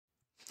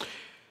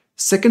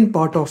second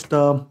part of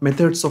the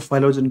methods of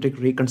phylogenetic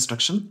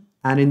reconstruction,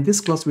 and in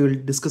this class we will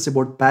discuss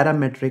about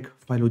parametric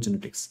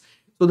phylogenetics.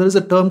 So there is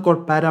a term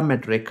called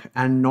parametric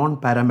and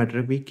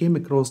non-parametric. We came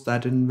across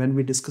that when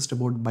we discussed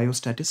about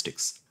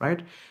biostatistics,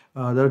 right?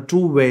 There are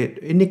two ways.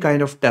 Any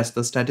kind of test,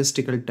 the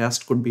statistical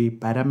test could be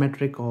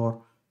parametric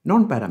or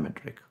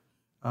non-parametric.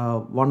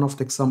 One of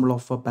the example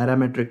of a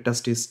parametric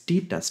test is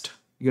t-test,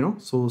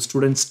 so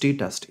students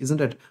t-test,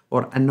 isn't it?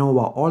 Or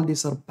ANOVA, all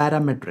these are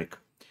parametric.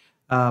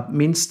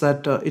 Means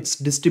that it's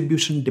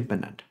distribution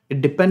dependent.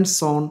 It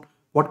depends on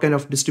what kind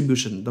of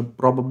distribution, the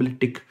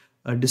probabilistic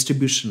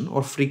distribution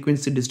or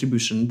frequency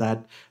distribution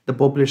that the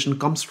population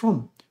comes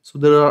from. So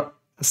there are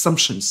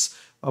assumptions.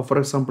 For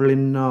example,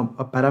 in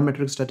a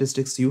parametric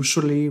statistics,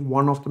 usually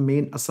one of the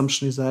main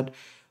assumption is that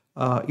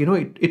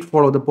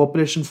the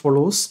population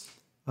follows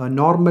a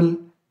normal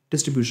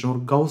distribution or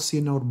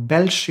Gaussian or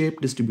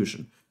bell-shaped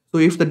distribution. So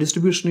if the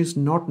distribution is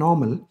not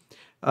normal,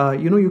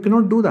 you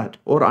cannot do that,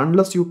 or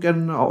unless you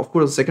can, of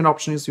course, the second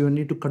option is you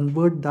need to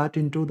convert that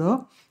into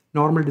the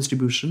normal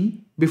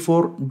distribution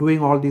before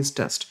doing all these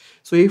tests.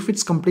 So if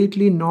it's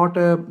completely not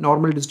a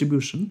normal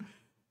distribution,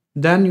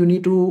 then you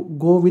need to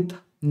go with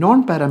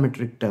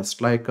non-parametric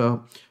test like a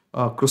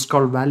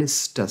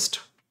Kruskal-Wallis test.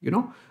 There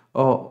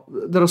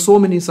are so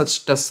many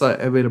such tests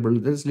available.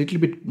 There's a little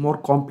bit more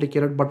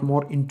complicated but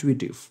more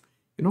intuitive.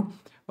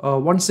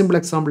 One simple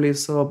example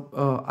is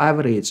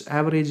average.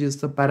 Average is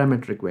the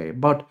parametric way,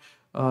 but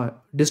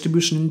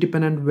distribution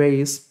independent way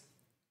is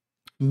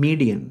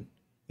median.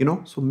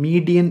 So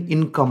median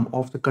income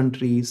of the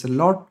country is a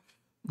lot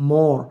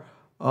more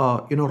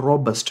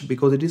robust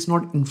because it is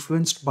not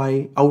influenced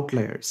by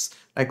outliers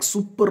like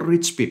super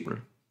rich people.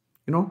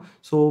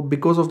 So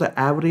because of the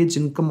average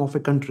income of a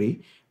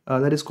country,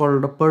 that is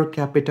called a per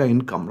capita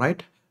income,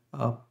 right?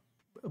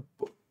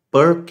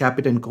 Per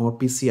capita income, or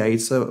PCI,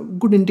 is a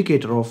good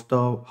indicator of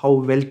how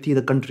wealthy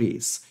the country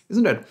is,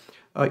 isn't it?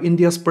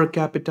 India's per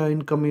capita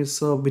income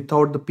is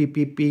without the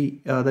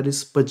PPP, that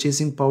is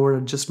purchasing power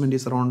adjustment,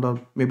 is around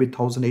maybe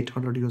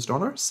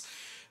 $1,800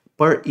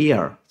 per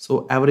year.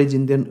 So average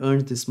Indian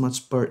earns this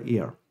much per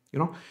year,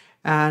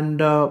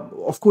 and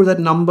of course that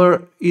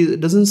number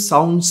doesn't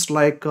sound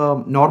like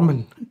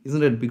normal,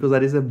 isn't it? Because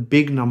that is a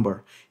big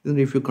number, isn't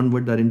it, if you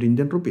convert that into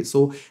Indian rupees.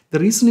 So the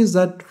reason is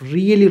that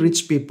really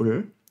rich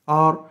people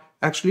are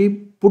actually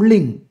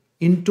pulling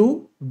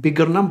into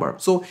bigger number.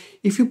 So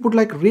if you put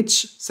like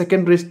rich,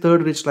 second rich,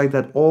 third rich, like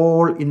that,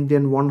 all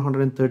Indian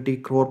 130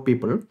 crore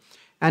people,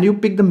 and you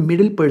pick the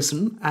middle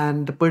person,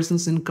 and the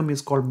person's income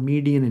is called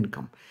median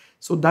income.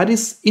 So that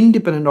is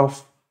independent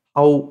of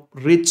how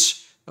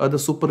rich the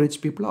super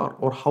rich people are,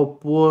 or how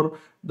poor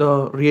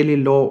the really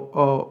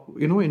low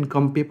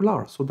income people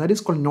are. So that is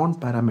called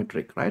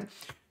non-parametric, right?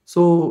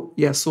 So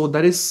yeah, so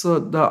that is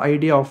the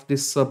idea of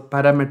this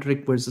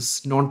parametric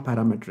versus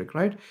non-parametric,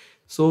 right?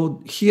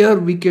 So here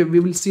we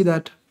will see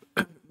that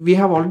we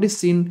have already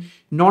seen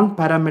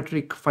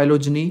non-parametric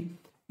phylogeny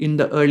in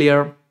the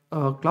earlier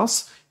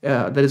class.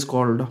 That is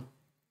called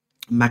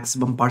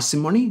maximum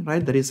parsimony,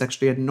 right? That is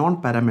actually a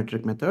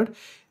non-parametric method.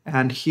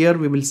 And here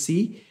we will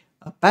see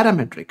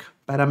parametric.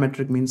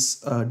 Parametric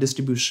means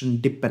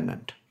distribution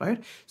dependent,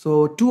 right?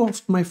 So two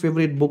of my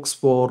favorite books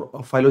for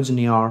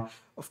phylogeny are,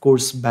 of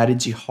course, Barry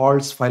G.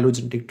 Hall's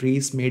Phylogenetic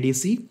Trees Made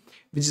Easy,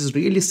 which is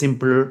really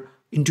simple,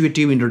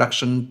 intuitive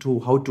introduction to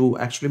how to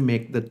actually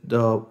make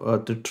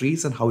the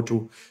trees and how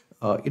to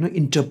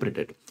interpret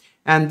it.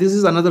 And this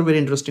is another very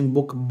interesting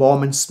book,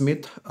 Baum and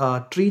Smith,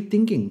 Tree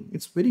Thinking.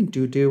 It's very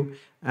intuitive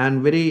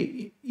and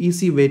very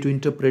easy way to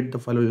interpret the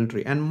phylogenetic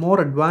tree. And more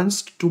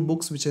advanced two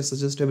books which I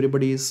suggest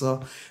everybody is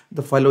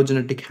the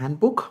Phylogenetic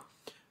Handbook.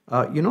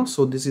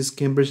 So this is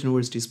Cambridge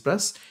University's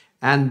press.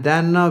 And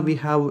then we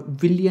have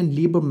William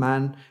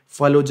Lieberman,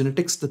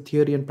 Phylogenetics, the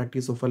Theory and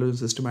Practice of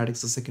Phylogenetic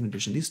Systematics, the second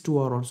edition. These two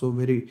are also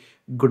very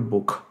good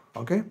book.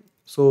 Okay,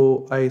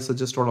 so I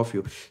suggest all of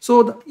you.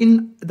 So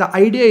the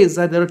idea is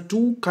that there are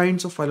two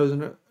kinds of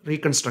phylogenetic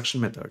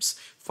reconstruction methods.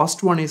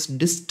 First one is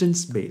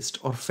distance-based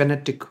or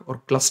phenetic or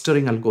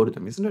clustering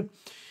algorithm, isn't it?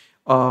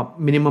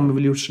 Minimum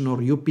evolution or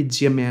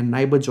UPGMA and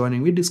neighbor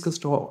joining, we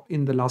discussed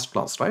in the last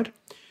class, right?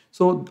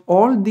 So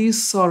all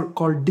these are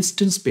called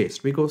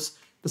distance-based because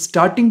the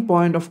starting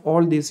point of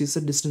all this is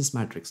a distance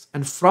matrix,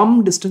 and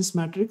from distance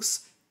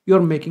matrix you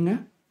are making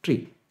a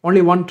tree.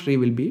 Only one tree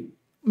will be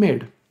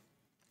made.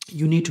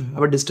 You need to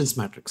have a distance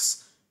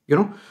matrix,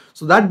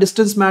 so that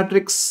distance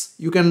matrix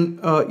you can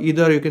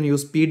either you can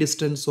use p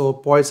distance or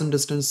Poisson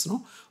distance,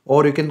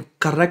 or you can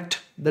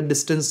correct the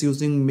distance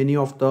using many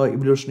of the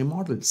evolutionary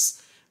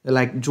models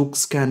like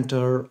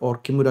Jukes-Cantor or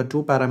Kimura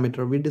 2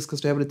 parameter. We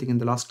discussed everything in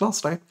the last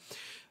class, right?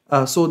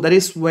 So that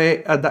is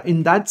where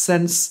in that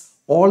sense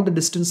all the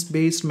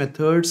distance-based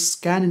methods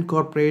can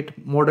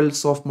incorporate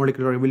models of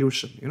molecular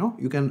evolution.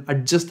 You can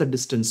adjust the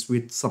distance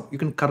with you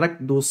can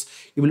correct those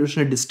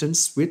evolutionary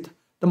distance with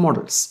the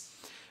models,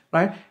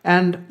 right?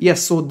 And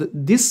yes, so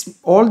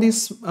all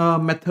these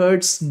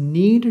methods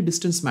need a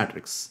distance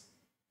matrix.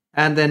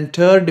 And the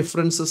entire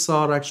differences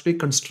are actually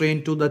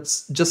constrained to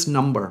that's just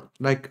number,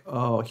 like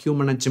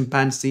human and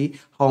chimpanzee,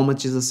 how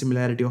much is the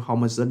similarity or how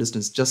much is the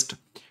distance, just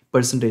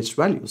percentage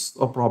values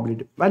or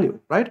probability value,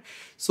 right?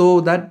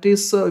 So that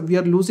is we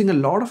are losing a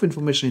lot of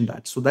information in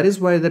that. So that is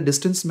why the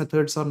distance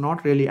methods are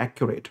not really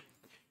accurate.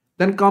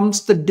 Then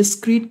comes the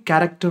discrete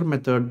character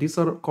method. These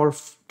are called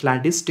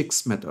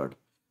cladistics method,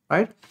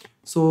 right?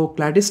 So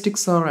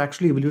cladistics are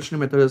actually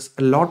evolutionary methods,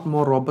 a lot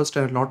more robust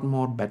and a lot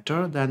more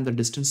better than the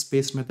distance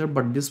space method.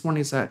 But this one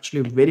is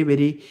actually very,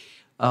 very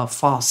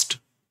fast,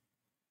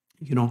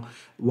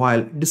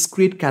 while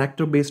discrete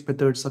character based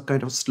methods are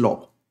kind of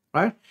slow,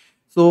 right?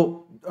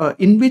 So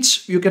in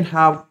which you can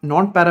have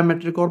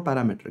non-parametric or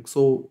parametric.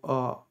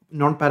 So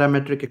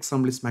non-parametric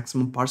example is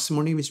maximum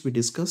parsimony, which we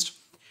discussed.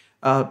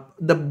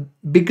 The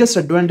biggest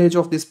advantage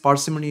of this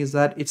parsimony is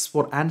that it's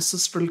for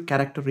ancestral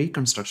character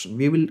reconstruction.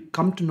 We will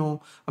come to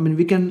know, I mean,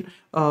 we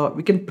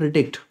can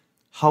predict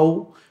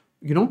how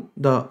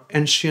the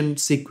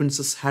ancient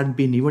sequences had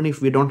been, even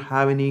if we don't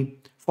have any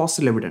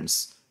fossil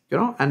evidence,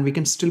 and we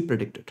can still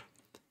predict it,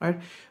 right?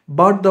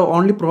 But the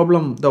only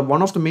problem, the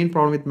one of the main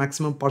problem with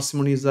maximum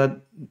parsimony is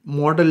that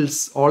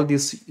models, all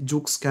these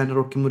juke scanner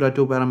or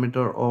cumulative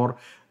parameter or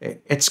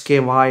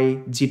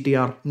HKY,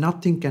 GTR,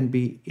 nothing can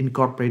be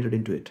incorporated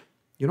into it,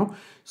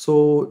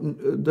 so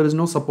there is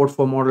no support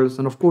for models.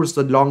 And of course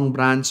the long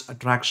branch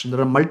attraction,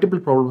 there are multiple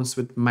problems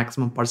with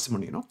maximum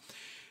parsimony.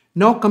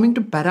 Now coming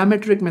to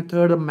parametric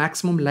method,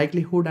 maximum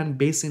likelihood and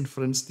Bayes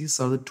inference, these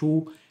are the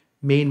two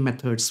main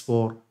methods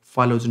for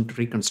phylogenetic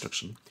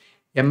reconstruction.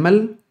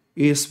 ML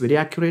is very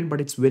accurate, but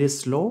it's very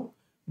slow.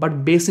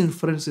 But Bayes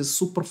inference is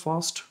super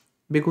fast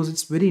because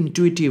it's very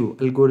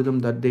intuitive algorithm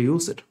that they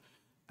use it,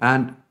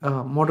 and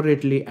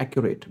moderately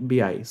accurate,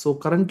 BI. So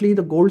currently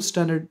the gold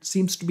standard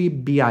seems to be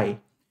BI.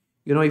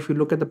 If you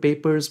look at the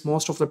papers,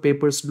 most of the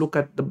papers look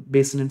at the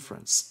Bayesian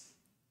inference.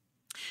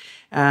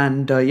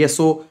 And yes,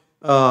 so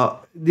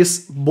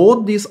this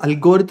both these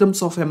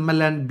algorithms of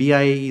ML and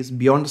BI is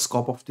beyond the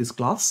scope of this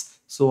class.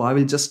 So I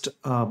will just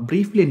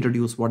briefly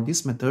introduce what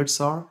these methods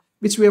are,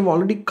 which we have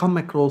already come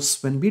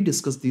across when we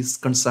discuss these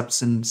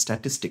concepts in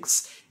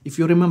statistics. If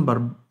you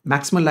remember,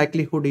 maximal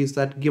likelihood is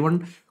that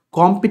given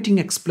competing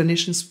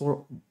explanations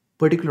for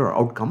particular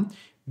outcome,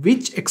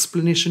 which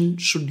explanation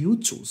should you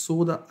choose?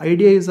 So the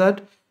idea is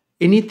that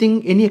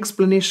any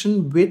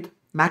explanation with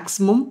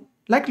maximum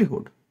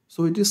likelihood.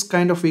 So it is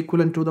kind of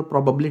equivalent to the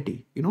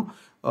probability,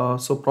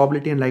 so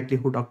probability and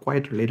likelihood are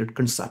quite related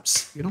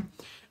concepts,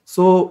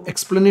 So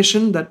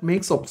explanation that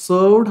makes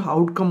observed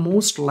outcome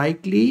most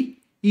likely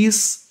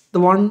is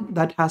the one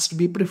that has to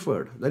be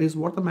preferred. That is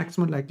what the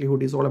maximum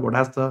likelihood is all about,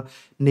 as the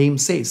name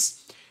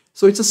says.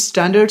 So it's a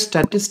standard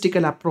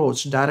statistical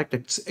approach, direct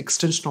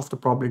extension of the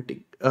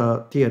probability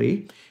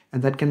theory,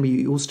 and that can be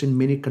used in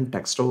many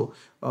contexts. So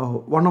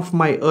one of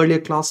my earlier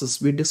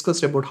classes, we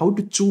discussed about how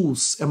to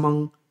choose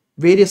among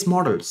various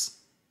models.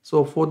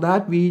 So for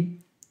that, we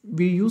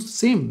use the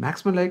same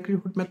maximum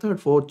likelihood method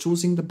for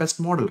choosing the best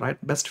model, right?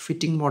 Best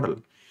fitting model.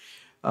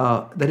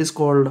 That is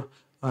called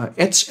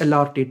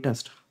HLRT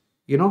test,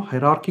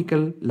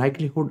 hierarchical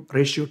likelihood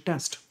ratio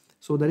test.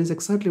 So that is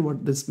exactly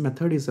what this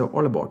method is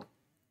all about.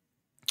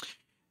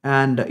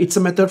 And it's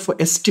a method for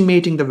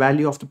estimating the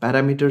value of the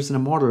parameters in a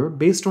model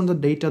based on the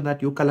data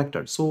that you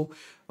collected. So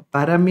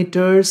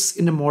parameters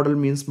in a model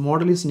means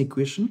model is an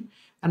equation,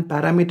 and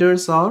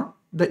parameters are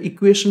the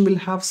equation will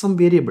have some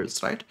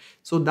variables, right?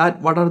 So that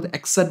what are the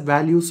exact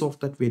values of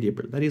that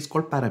variable, that is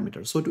called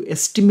parameter. So to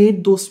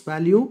estimate those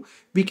value,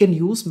 we can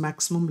use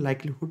maximum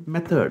likelihood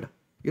method.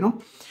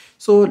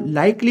 So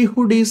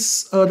likelihood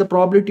is the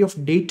probability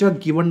of data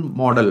given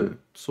model.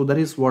 So that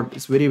is what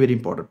is very, very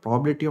important.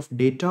 Probability of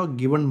data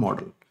given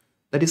model,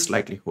 that is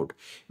likelihood,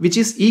 which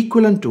is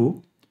equivalent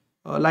to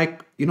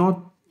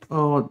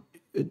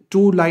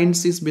two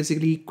lines is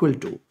basically equal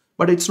to,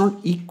 but it's not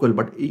equal,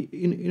 but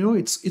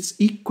it's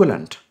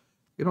equivalent.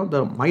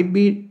 There might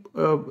be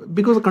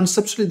because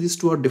conceptually these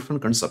two are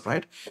different concept,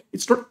 right?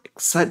 It's not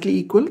exactly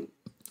equal,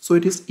 so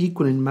it is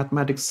equal. In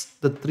mathematics,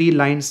 the three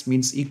lines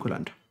means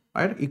equivalent,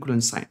 right?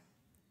 Equivalent sign.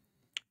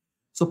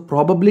 So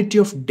probability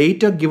of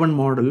data given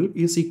model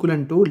is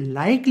equivalent to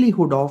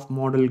likelihood of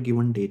model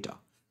given data.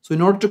 So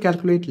in order to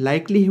calculate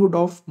likelihood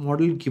of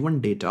model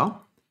given data,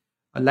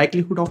 a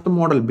likelihood of the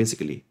model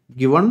basically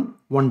given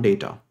one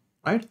data,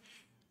 right?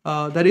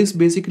 That is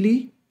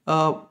basically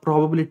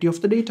probability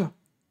of the data.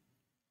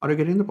 Are you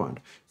getting the point?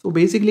 So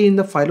basically in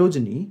the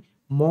phylogeny,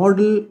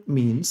 model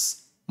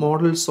means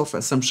models of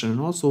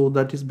assumption, so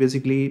that is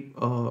basically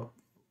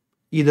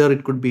either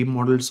it could be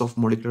models of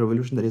molecular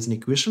evolution, that is an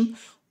equation,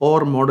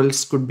 or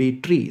models could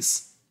be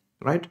trees,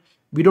 right?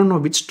 We don't know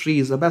which tree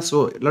is the best.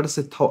 So let us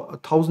say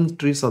 1,000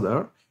 trees are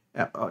there.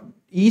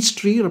 Each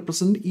tree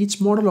represents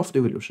each model of the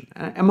evolution,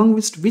 among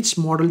which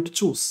model to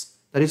choose.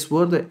 That is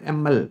where the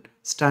ML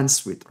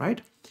stands with, right?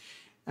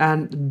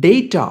 And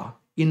data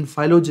in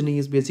phylogeny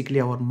is basically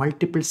our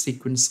multiple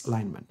sequence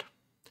alignment.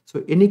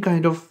 So any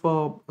kind of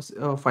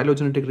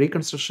phylogenetic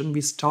reconstruction,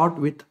 we start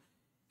with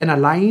an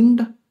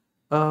aligned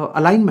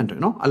alignment,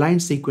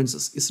 aligned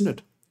sequences, isn't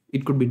it?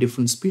 It could be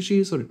different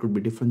species or it could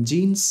be different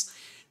genes.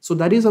 So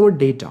that is our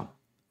data,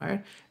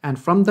 right? And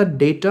from that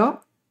data,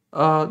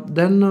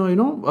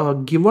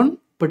 then given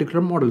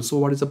particular model. So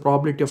what is the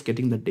probability of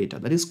getting the data?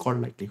 That is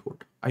called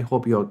likelihood. I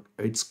hope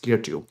it's clear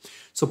to you.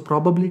 So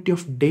probability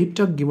of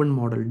data given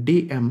model,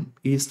 DM,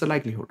 is the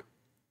likelihood.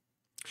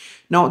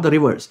 Now the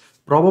reverse,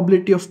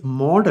 probability of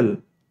model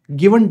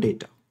given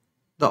data,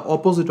 the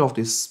opposite of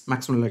this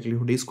maximum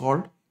likelihood, is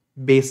called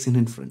Bayesian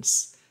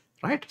inference,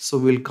 right? So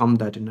we'll come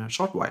that in a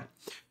short while.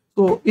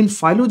 So in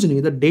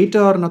phylogeny, the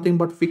data are nothing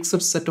but fixed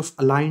set of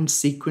aligned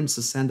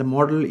sequences, and the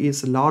model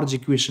is a large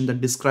equation that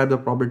describes the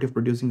probability of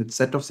producing that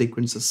set of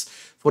sequences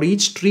for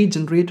each tree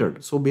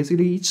generated. So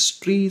basically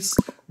each tree is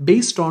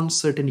based on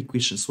certain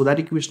equations. So that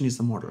equation is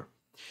the model.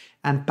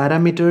 And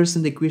parameters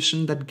in the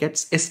equation that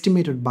gets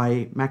estimated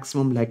by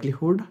maximum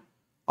likelihood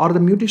are the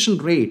mutation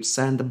rates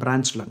and the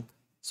branch length.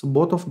 So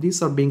both of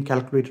these are being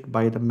calculated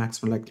by the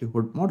maximum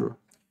likelihood model.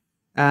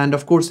 And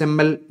of course,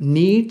 ML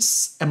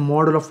needs a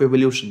model of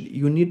evolution.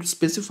 You need to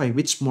specify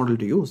which model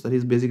to use. That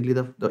is basically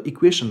the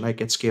equation like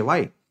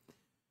HKY.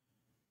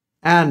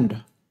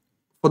 And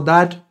for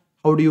that,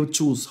 how do you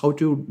choose? How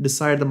to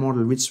decide the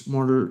model? Which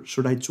model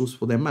should I choose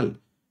for the ML?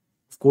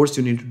 Of course,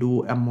 you need to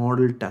do a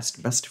model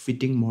test, best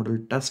fitting model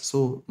test.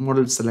 So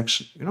model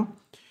selection,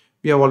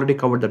 we have already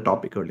covered the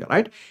topic earlier,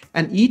 right?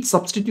 And each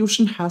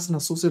substitution has an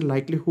associated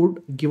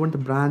likelihood given the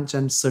branch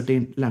and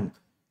certain length,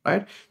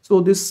 right?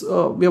 So this,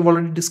 we have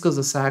already discussed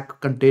the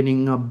sack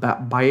containing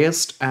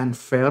biased and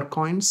fair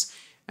coins,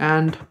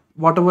 and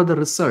whatever the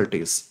result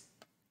is,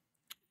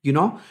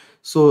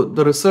 so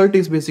the result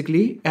is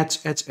basically H.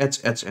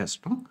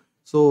 No?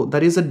 So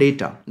that is the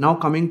data. Now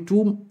coming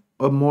to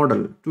a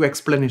model, to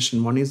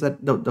explanation. One is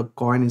that the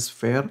coin is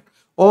fair,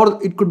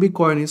 or it could be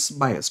coin is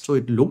biased. So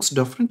it looks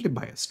definitely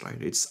biased, right?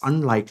 It's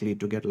unlikely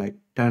to get like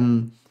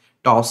 10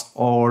 toss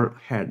or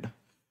head,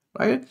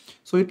 right?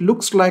 So it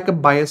looks like a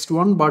biased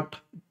one, but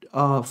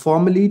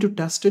formally to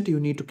test it, you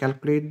need to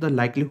calculate the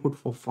likelihood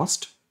for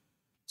first.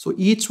 So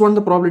each one,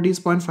 the probability is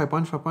 0.5,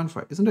 0.5,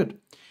 0.5, isn't it?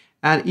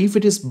 And if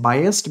it is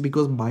biased,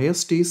 because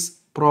biased is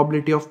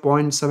probability of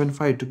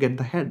 0.75 to get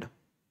the head.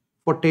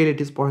 For tail,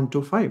 it is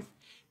 0.25.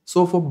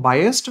 So for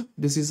biased,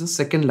 this is the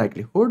second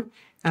likelihood.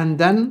 And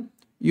then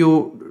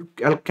you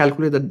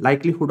calculate the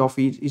likelihood of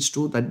each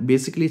two, that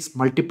basically it's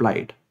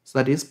multiplied. So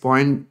that is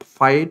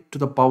 0.5 to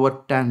the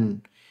power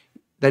 10.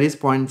 That is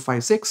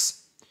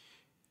 0.56.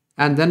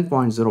 And then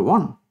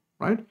 0.01,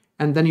 right?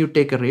 And then you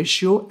take a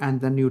ratio and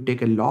then you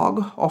take a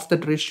log of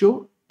that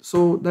ratio.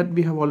 So that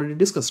we have already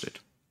discussed it.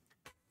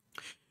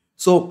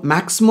 So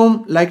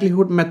maximum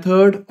likelihood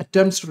method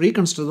attempts to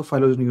reconstruct the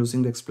phylogeny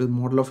using the explicit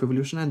model of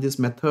evolution, and this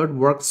method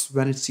works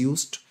when it's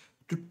used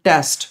to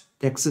test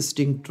the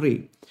existing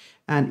tree.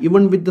 And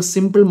even with the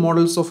simple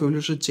models of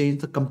evolution change,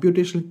 the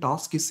computational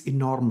task is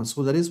enormous.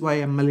 So that is why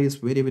ML is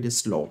very, very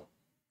slow,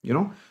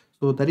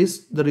 So that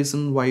is the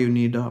reason why you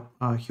need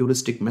a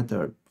heuristic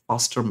method,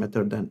 faster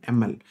method than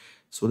ML.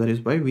 So that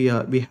is why we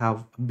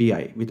have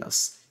BI with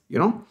us,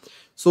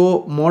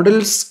 So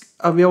models,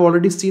 we have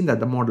already seen that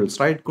the models,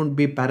 right? It could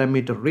be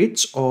parameter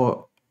rich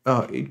or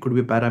it could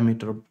be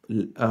parameter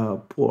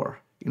poor,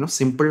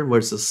 simple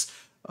versus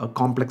a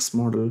complex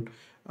model,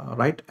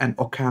 right? And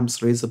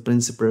Occam's razor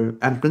principle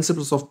and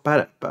principles of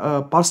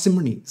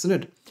parsimony, isn't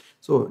it?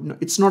 So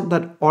it's not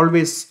that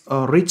always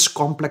rich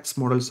complex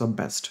models are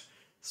best.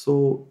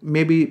 So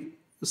maybe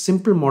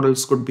simple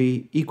models could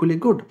be equally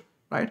good,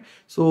 right?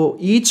 So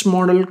each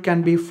model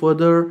can be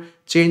further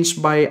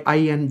changed by I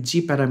and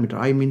G parameter.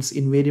 I means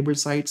invariable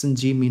sites and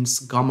G means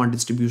gamma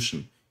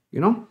distribution,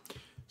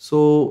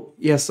 So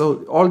yes,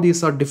 so all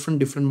these are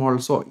different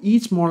models. So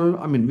each model,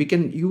 we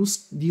can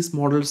use these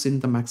models in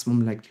the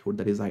maximum likelihood.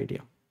 That is the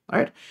idea,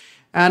 right?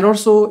 And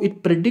also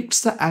it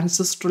predicts the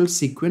ancestral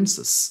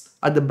sequences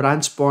at the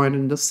branch point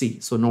in the C.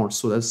 So nodes.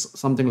 So that's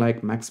something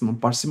like maximum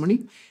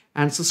parsimony.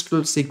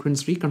 Ancestral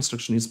sequence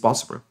reconstruction is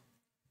possible,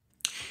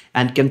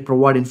 and can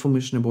provide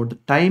information about the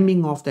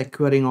timing of the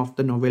acquiring of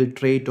the novel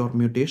trait or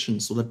mutation.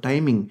 So the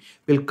timing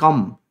will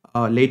come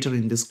later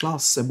in this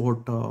class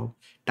about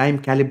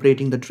time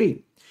calibrating the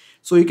tree.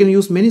 So you can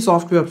use many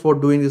software for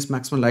doing this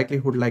maximum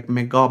likelihood like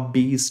Mega,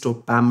 Beast or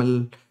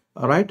PAML.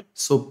 All right.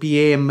 So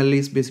PAML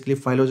is basically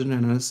phylogeny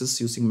analysis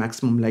using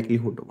maximum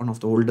likelihood, one of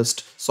the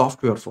oldest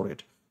software for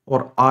it,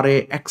 or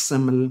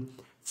RAXML,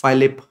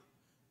 Phylip.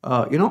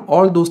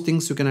 All those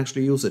things you can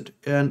actually use it,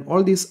 and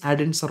all these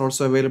add-ins are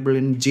also available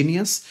in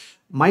Genius.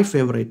 My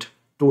favorite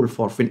tool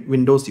for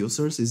Windows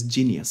users is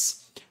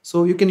Genius.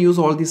 So you can use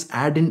all these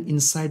add-in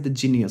inside the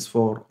Genius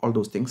for all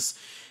those things,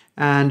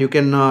 and you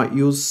can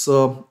use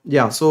so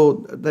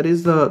that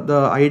is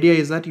the idea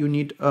is that you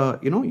need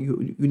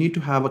you need to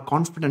have a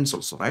confidence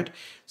also, right?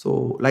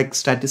 So like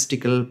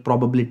statistical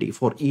probability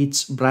for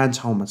each branch,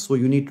 how much. So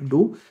you need to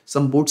do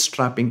some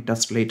bootstrapping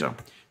test later.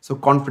 So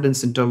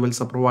confidence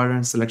intervals are provided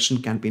and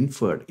selection can be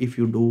inferred if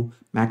you do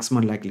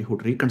maximum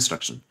likelihood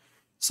reconstruction.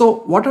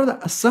 So what are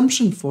the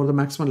assumptions for the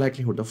maximum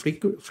likelihood? The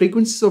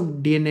frequencies of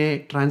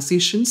DNA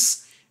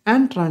transitions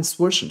and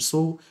transversions.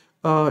 So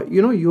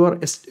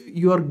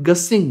you are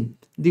guessing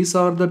these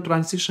are the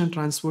transition and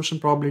transversion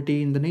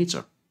probability in the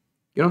nature.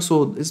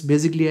 So it's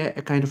basically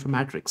a kind of a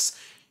matrix,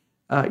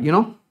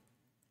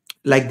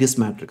 like this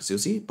matrix, you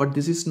see. But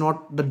this is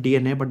not the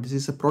DNA, but this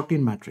is a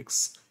protein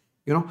matrix.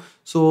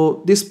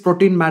 So this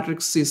protein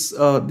matrix is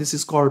this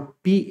is called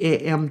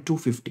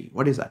PAM250.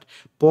 What is that?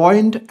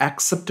 Point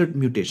accepted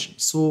mutation.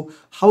 So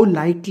how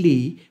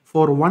likely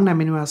for one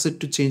amino acid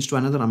to change to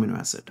another amino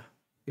acid?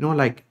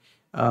 Like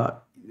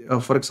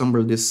for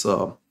example, this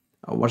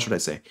what should I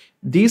say?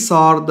 These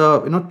are the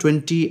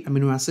 20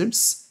 amino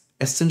acids,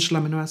 essential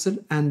amino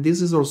acid, and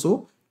this is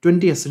also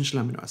 20 essential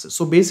amino acids.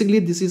 So basically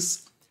this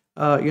is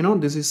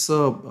this is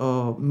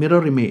a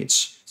mirror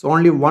image. So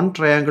only one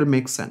triangle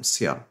makes sense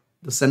here.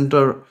 The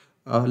center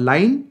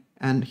line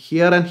and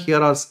here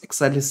are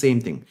exactly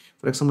same thing.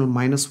 For example,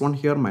 -1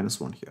 here,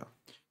 -1 here.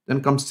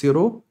 Then comes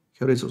 0.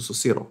 Here is also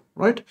 0,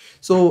 right?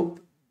 So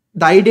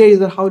the idea is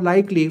that how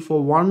likely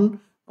for one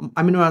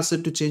amino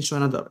acid to change to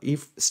another,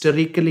 if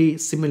sterically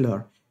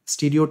similar,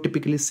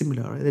 stereotypically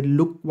similar, the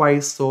look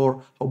wise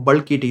or how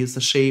bulky it is,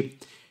 the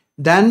shape,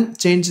 then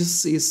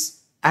changes is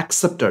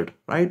accepted,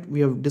 right? We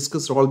have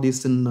discussed all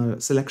this in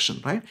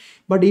selection, right?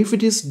 But if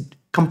it is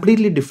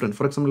completely different,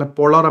 for example, a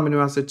polar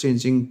amino acid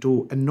changing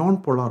to a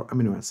non-polar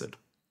amino acid,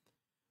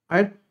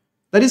 right?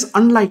 That is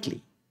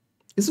unlikely,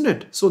 isn't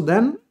it? So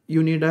then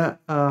you need a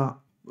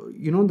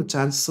the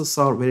chances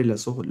are very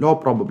less, so low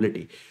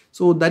probability.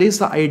 So that is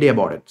the idea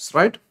about it,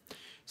 right?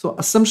 So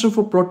assumption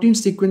for protein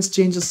sequence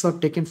changes are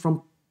taken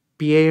from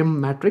PAM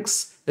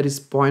matrix, that is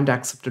point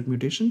accepted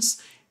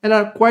mutations, and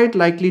are quite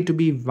likely to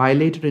be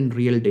violated in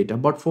real data.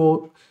 But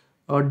for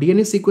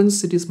DNA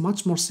sequence, it is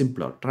much more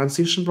simpler.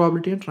 Transition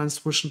probability and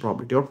transversion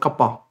probability, or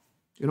kappa,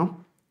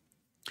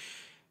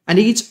 And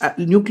each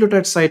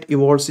nucleotide site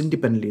evolves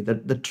independently.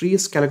 The tree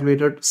is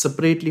calculated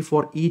separately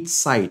for each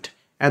site,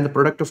 and the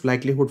product of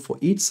likelihood for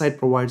each site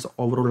provides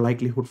overall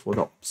likelihood for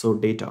the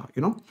observed data,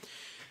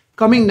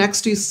 Coming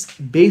next is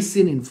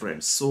Bayesian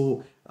inference.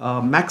 So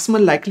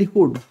maximal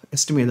likelihood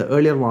estimate, the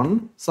earlier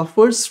one,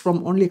 suffers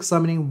from only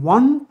examining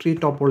one tree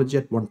topology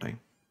at one time.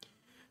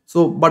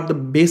 So, but the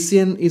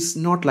Bayesian is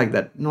not like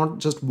that, not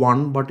just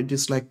one, but it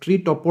is like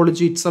tree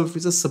topology itself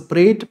is a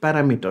separate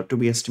parameter to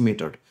be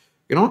estimated,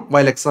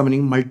 while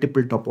examining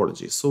multiple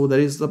topologies. So that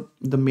is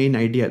the main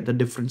idea, the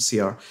difference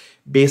here,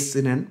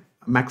 Bayesian and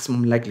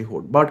maximum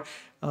likelihood. But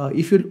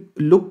if you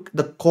look,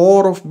 the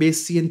core of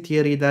Bayesian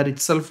theory, that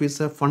itself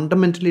is a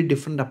fundamentally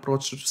different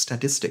approach to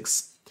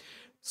statistics.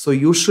 So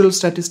usual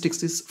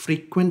statistics is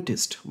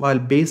frequentist, while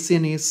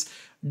Bayesian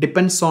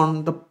depends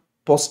on the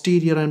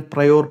posterior and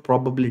prior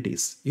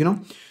probabilities.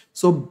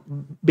 So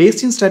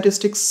Bayesian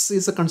statistics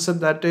is a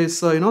concept that is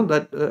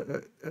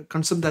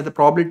concept that the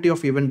probability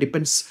of event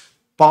depends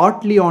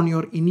partly on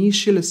your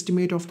initial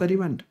estimate of that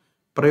event.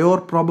 Prior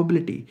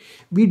probability,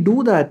 we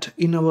do that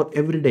in our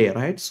everyday,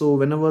 right? So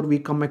whenever we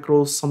come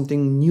across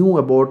something new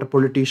about a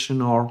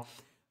politician or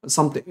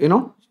something,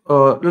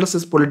 let us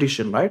say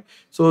politician, right?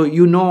 So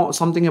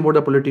something about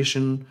the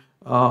politician,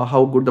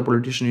 how good the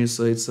politician is.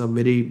 It's a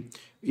very,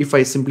 if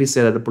I simply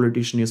say that the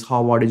politician is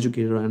Harvard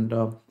educated and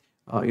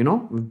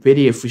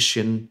very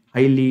efficient,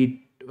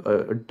 highly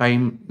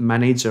time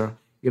manager,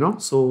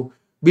 so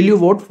will you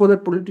vote for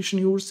that politician?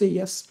 You would say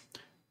yes.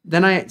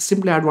 Then I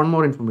simply add one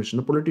more information.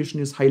 The politician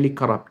is highly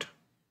corrupt.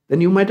 Then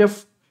you might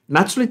have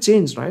naturally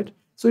changed, right?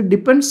 So it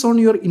depends on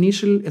your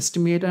initial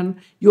estimate and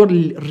your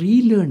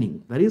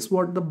relearning. That is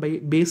what the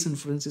Bayes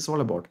inference is all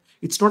about.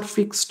 It's not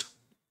fixed,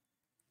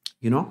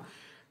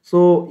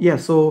 So yeah,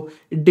 so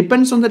it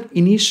depends on that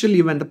initial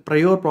event, the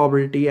prior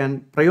probability,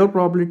 and prior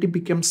probability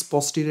becomes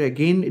posterior.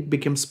 Again, it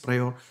becomes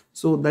prior.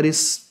 So that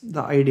is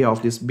the idea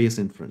of this Bayes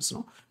inference.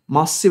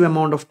 Massive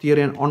amount of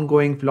theory and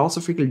ongoing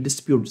philosophical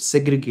dispute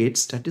segregate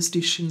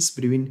statisticians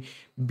between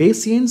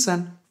Bayesians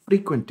and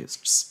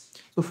frequentists.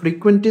 So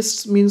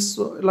frequentists means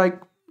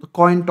like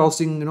coin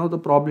tossing, the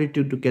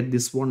probability to get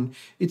this one.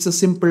 It's a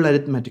simple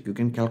arithmetic. You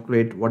can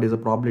calculate what is the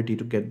probability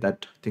to get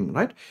that thing,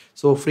 right?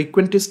 So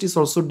frequentist is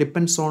also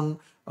depends on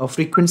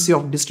frequency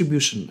of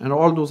distribution and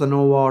all those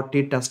ANOVA,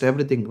 t-test,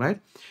 everything, right?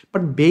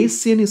 But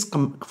Bayesian is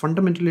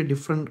fundamentally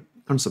different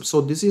concept.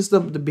 So this is the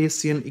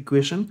Bayesian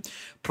equation.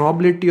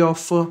 Probability of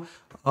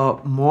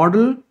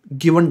model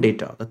given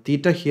data. The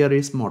theta here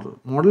is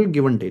model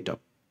given data,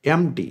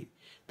 MD.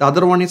 The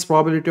other one is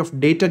probability of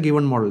data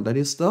given model. That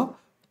is the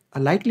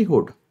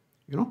likelihood.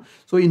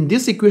 So in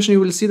this equation, you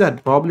will see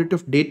that probability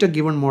of data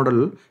given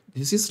model,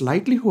 this is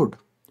likelihood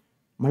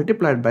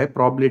multiplied by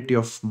probability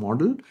of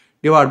model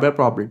divided by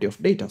probability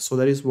of data. So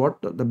that is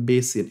what the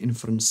Bayesian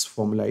inference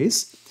formula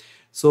is.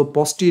 So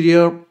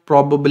posterior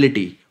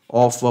probability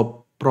of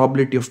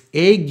probability of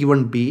A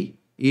given B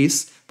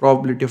is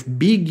probability of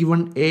B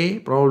given A,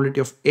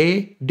 probability of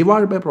A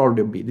divided by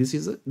probability of B. This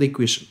is the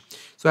equation.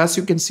 So as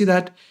you can see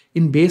that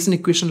in Bayesian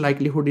equation,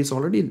 likelihood is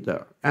already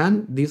there,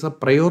 and these are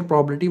prior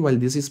probability while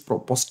this is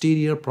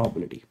posterior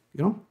probability.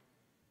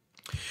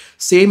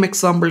 Same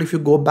example, if you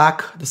go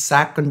back, the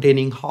sack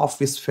containing half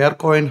is fair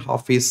coin,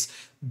 half is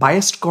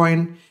biased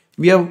coin.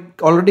 We have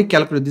already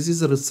calculated, this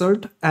is the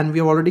result, and we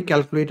have already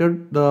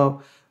calculated the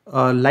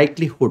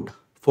likelihood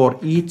for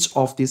each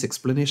of these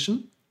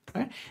explanation,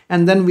 right?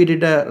 And then we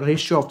did a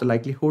ratio of the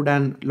likelihood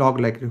and log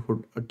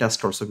likelihood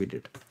test also we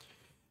did.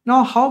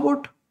 Now, how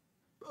about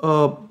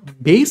uh,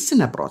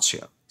 Bayesian approach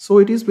here? So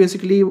it is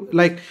basically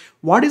like,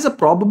 what is the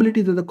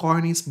probability that the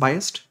coin is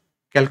biased?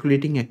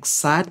 Calculating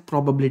exact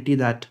probability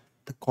that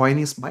the coin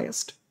is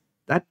biased.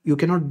 That you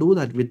cannot do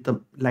that with the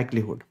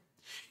likelihood.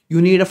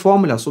 You need a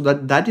formula. So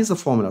that is a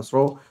formula.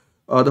 So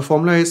the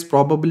formula is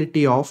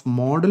probability of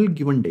model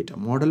given data.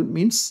 Model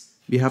means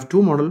we have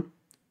two model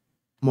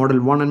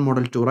 1 and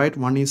model 2, right?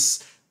 One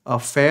is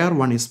fair,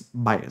 one is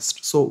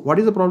biased. So what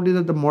is the probability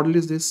that the model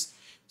is this?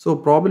 So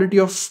probability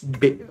of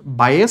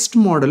biased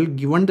model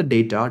given the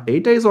data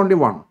is only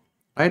one,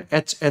 right?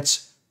 H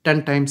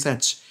 10 times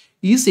H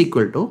is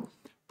equal to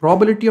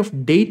probability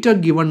of data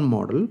given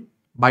model,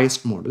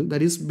 biased model,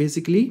 that is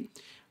basically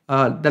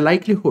the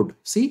likelihood.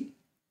 See,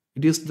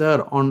 it is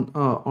there on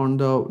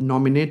the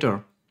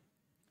numerator.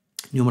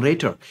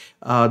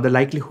 The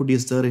likelihood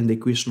is there in the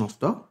equation of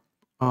the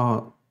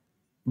uh,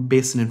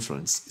 Bayesian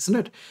inference, isn't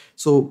it?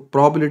 So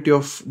probability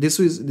of this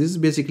is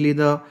basically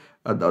the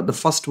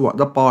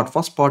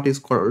first part is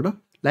called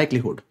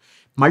likelihood,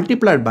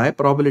 multiplied by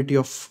probability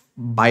of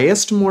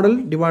biased model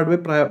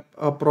divided by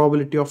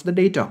probability of the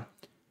data,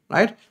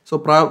 right? So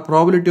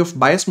probability of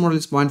biased model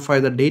is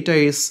 0.5. The data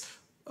is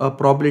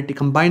probability,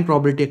 combined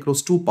probability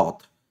across two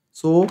paths.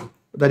 So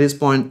that is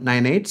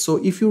 0.98. So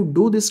if you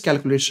do this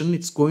calculation,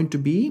 it's going to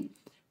be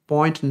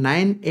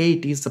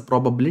 0.98 is the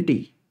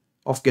probability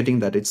of getting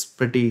that. It's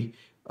pretty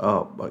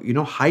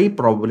high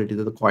probability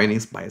that the coin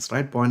is biased,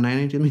 right?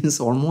 0.98 means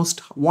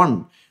almost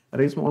 1.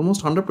 That is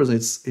almost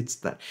 100%. It's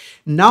that.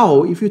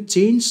 Now, if you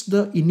change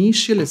the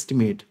initial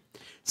estimate,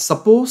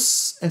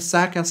 suppose a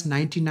SAC has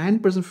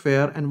 99%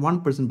 fair and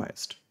 1%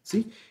 biased.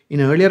 See,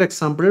 in earlier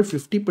example,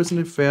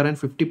 50% fair and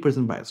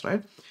 50% biased,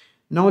 right?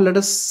 Now let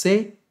us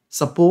say,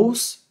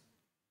 suppose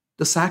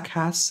the SAC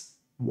has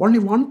only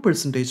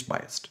 1%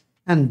 biased,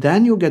 and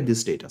then you get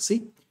this data.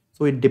 See,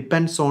 so it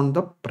depends on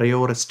the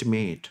prior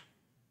estimate,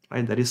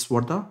 right? That is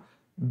what the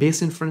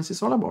Bayes inference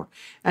is all about.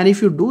 And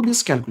if you do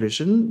this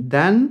calculation,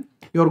 then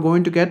you're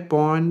going to get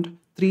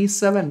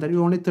 0.37. That is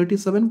only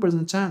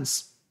 37%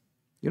 chance,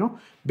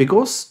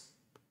 because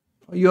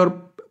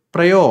your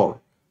prior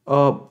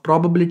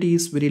probability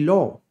is very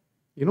low,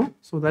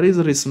 so that is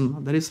the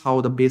reason. That is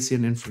how the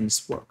Bayesian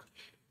inference work.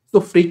 So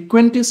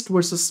frequentist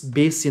versus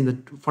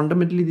Bayesian,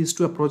 fundamentally these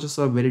two approaches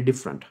are very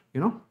different.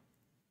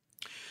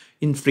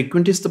 In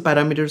frequentist, the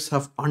parameters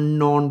have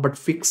unknown but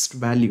fixed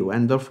value,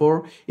 and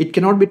therefore it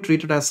cannot be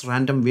treated as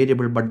random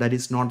variable, but that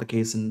is not the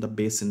case in the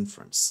Bayes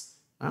inference.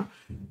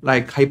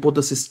 Like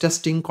hypothesis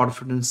testing,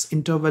 confidence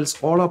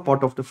intervals, all are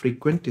part of the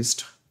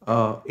frequentist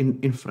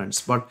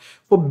inference. But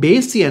for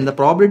Bayesian, the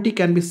probability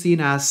can be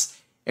seen as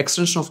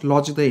extension of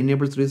logic that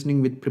enables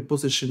reasoning with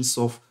prepositions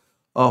of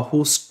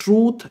whose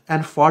truth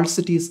and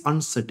falsity is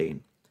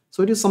uncertain.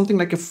 So it is something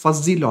like a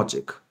fuzzy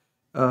logic.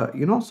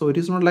 So it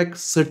is not like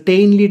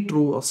certainly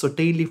true or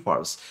certainly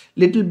false,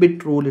 little bit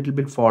true, little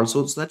bit false.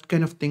 So it's that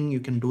kind of thing. You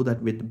can do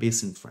that with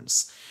Bayes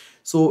inference.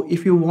 So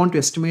if you want to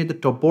estimate the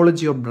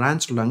topology of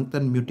branch length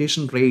and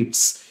mutation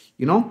rates,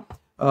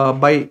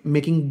 by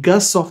making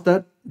guess of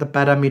the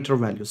parameter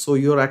value. So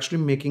you're actually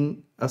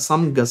making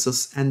some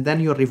guesses and then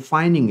you're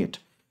refining it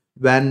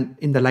when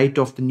in the light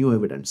of the new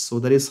evidence. So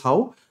that is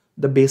how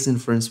the Bayes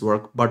inference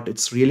work, but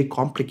it's really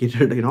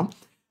complicated,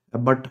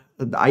 but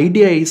the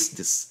idea is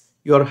this: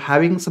 you're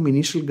having some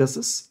initial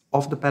guesses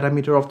of the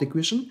parameter of the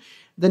equation,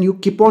 then you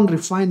keep on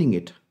refining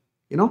it,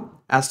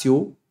 as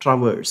you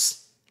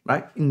traverse,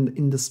 right,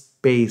 in the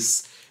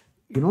space,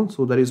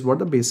 so that is what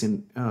the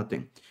Bayesian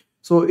thing.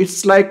 So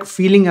it's like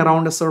feeling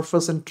around a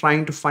surface and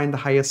trying to find the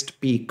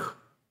highest peak,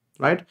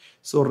 right?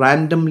 So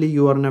randomly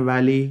you are in a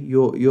valley,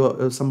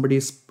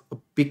 somebody's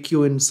pick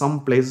you in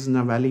some places in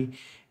a valley,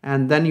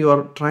 and then you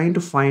are trying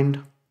to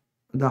find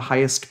the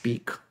highest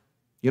peak,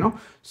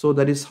 so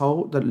that is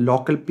how the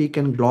local peak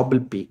and global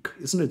peak,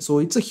 isn't it? So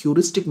it's a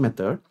heuristic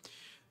method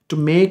to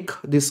make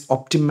this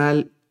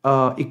optimal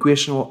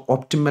equation or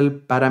optimal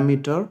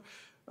parameter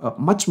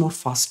much more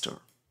faster.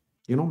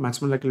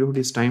 Maximum likelihood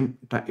is time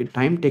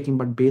taking,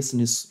 but Bayesian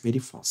is very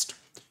fast.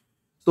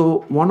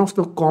 So one of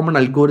the common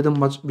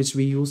algorithm which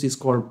we use is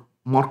called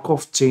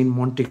Markov chain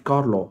Monte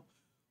Carlo,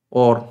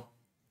 or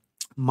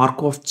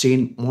Markov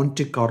chain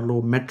Monte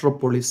Carlo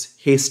Metropolis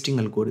Hastings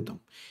algorithm.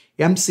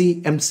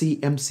 MC,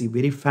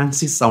 very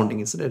fancy sounding,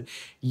 isn't it?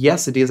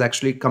 Yes, it is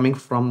actually coming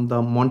from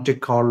the Monte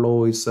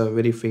Carlo. Is a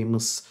very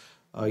famous,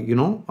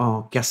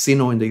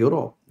 casino in the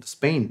Europe,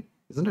 Spain,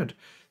 isn't it?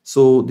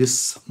 So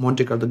this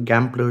Monte Carlo, the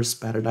gambler's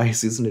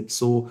paradise, isn't it?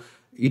 So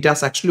it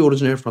has actually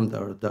originated from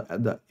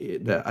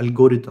the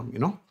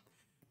algorithm,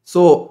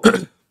 So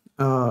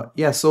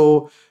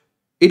so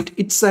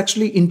it's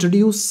actually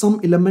introduced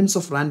some elements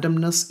of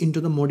randomness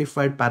into the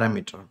modified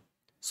parameter.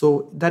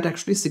 So that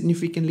actually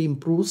significantly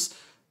improves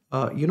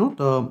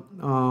the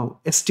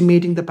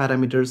estimating the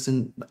parameters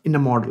in a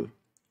model,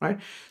 right?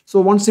 So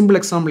one simple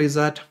example is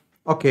that,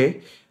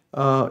 okay,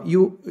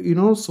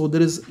 So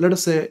there is, let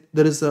us say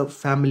there is a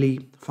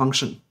family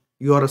function.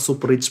 You are a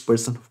super rich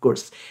person, of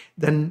course.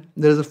 Then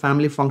there is a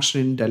family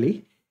function in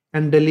Delhi,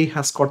 and Delhi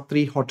has got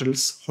three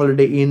hotels: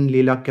 Holiday Inn,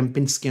 Leela,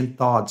 Kempinski, and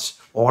Taj.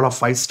 All are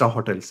five-star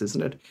hotels,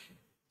 isn't it?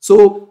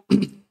 So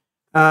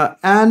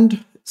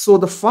and so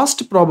the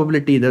first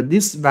probability, that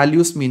this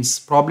values means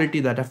probability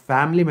that a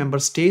family member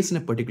stays in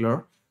a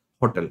particular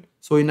hotel.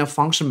 So in a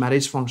function,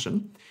 marriage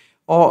function,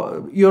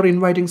 or you're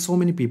inviting so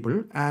many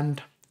people,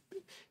 and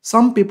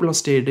some people are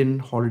stayed in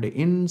Holiday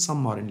Inn,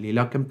 some are in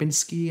Leela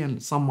Kempinski,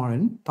 and some are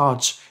in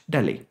Taj,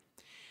 Delhi.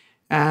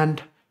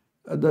 And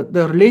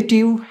the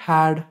relative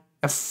had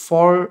a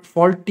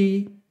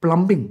faulty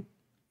plumbing,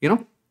 you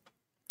know.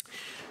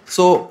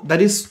 So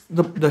that is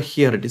the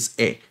here it is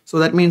A. So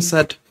that means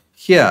that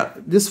here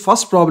this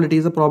first probability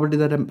is the probability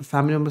that a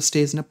family member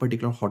stays in a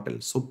particular hotel.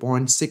 So zero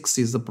point 0.6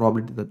 is the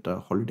probability that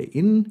Holiday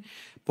Inn.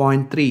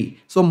 0.3.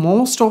 So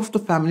most of the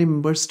family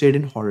members stayed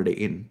in Holiday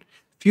Inn.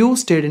 Few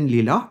stayed in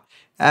Leela,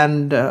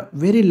 and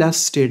very less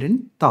stayed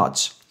in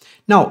Taj.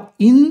 Now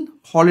in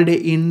Holiday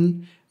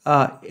Inn,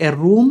 a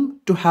room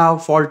to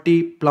have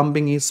faulty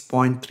plumbing is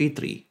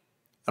 0.33,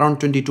 around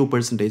 22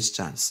 percentage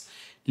chance.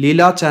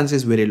 Leela chance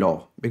is very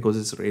low because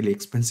it's really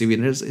expensive,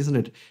 isn't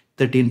it?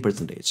 13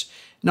 percentage.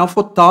 Now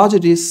for Taj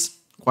it is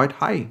quite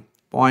high,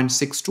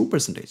 0.62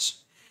 percentage.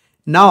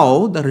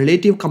 Now the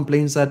relative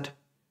complains that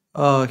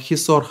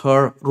his or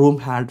her room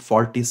had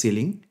faulty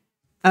ceiling,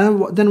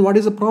 and then what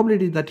is the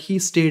probability that he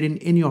stayed in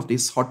any of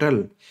these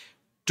hotel?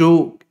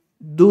 To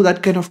do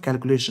that kind of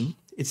calculation,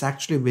 it's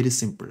actually very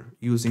simple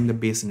using the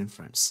Bayesian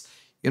inference.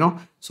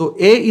 So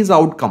A is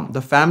outcome.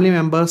 The family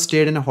member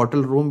stayed in a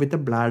hotel room with a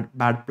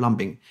bad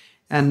plumbing.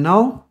 And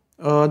now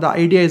the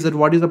idea is that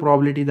what is the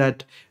probability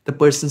that the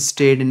person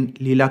stayed in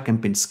Leela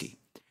Kempinski?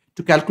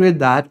 To calculate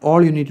that,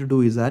 all you need to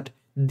do is that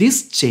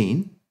this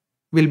chain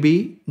will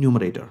be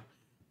numerator.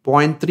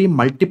 0.3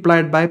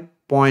 multiplied by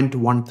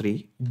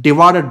 0.13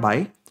 divided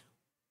by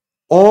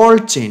all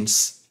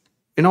chains.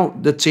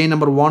 The chain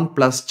number 1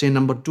 plus chain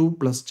number 2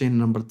 plus chain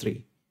number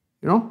 3.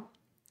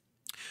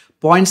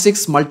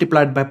 0.6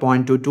 multiplied by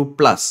 0.22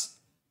 plus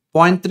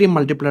 0.3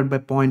 multiplied by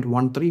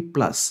 0.13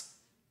 plus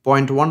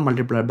 0.1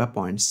 multiplied by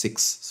 0.6.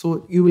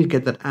 So you will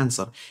get that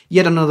answer.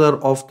 Yet another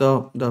of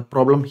the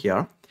problem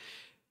here.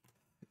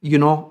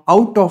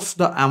 Out of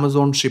the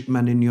Amazon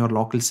shipment in your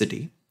local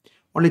city,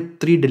 only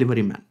 3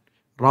 delivery men,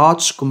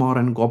 Raj, Kumar,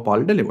 and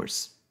Gopal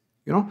delivers.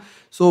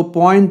 So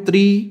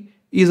 0.3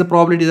 is the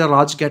probability that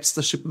Raj gets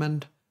the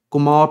shipment,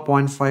 Kumar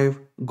 0.5,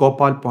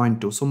 Gopal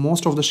 0.2. So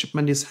most of the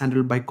shipment is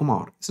handled by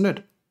Kumar, isn't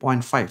it?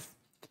 0.5.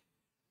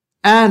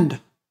 And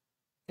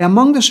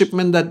among the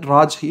shipment that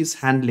Raj is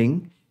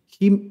handling,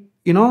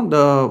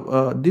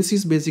 this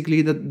is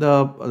basically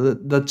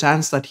the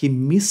chance that he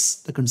miss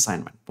the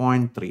consignment,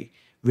 0.3.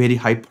 Very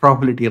high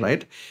probability,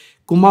 right?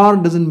 Kumar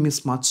doesn't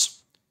miss much,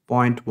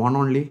 0.1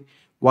 only,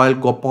 while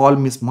Gopal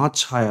miss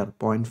much higher,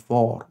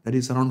 0.4. That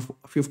is around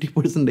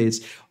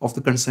 50% of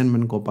the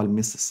consignment Gopal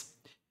misses.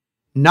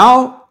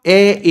 Now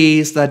A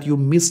is that you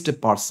missed a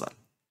parcel,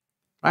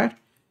 right?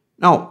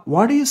 Now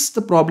what is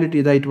the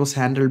probability that it was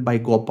handled by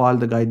Gopal,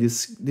 the guy,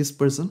 this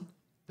person?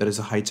 There is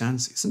a high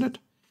chance, isn't it?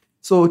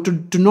 So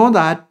to know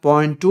that,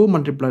 0.2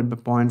 multiplied by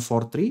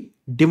 0.43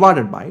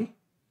 divided by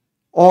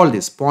all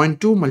this,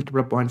 0.2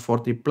 multiplied by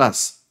 0.43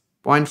 plus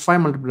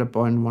 0.5 multiplied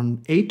by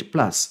 0.18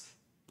 plus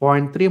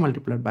 0.3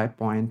 multiplied by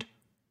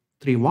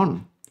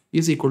 0.31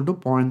 is equal to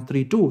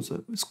 0.32.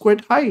 So it's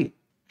quite high,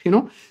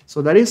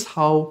 So that is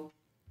how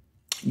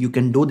you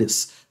can do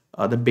this,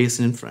 the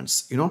Bayesian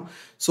inference,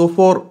 So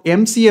for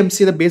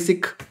MCMC, the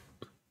basic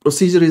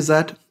procedure is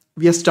that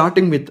we are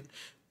starting with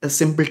a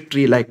simple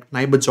tree like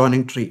neighbor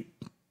joining tree.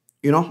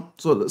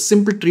 So the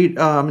simple tree,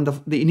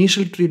 the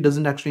initial tree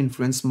doesn't actually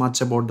influence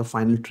much about the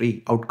final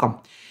tree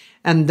outcome.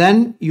 And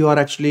then you are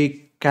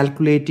actually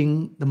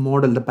calculating the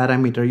model, the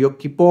parameter. You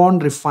keep on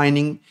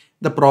refining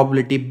the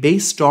probability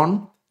based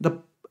on the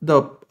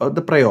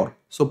prior.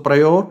 So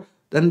prior,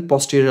 then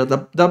posterior.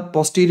 The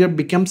posterior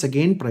becomes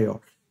again prior.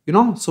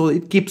 So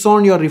it keeps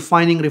on, you're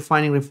refining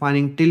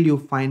till you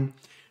find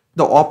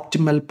the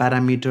optimal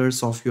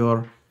parameters of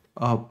your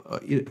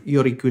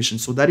equation.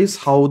 So that is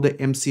how the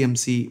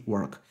MCMC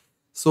work.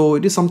 So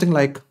it is something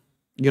like,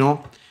 you're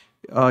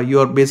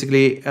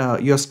basically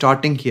you're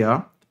starting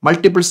here,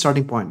 multiple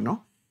starting point,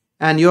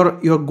 and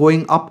you're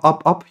going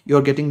up,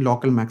 you're getting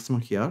local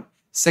maximum here.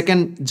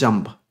 Second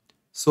jump,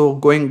 so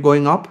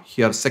going up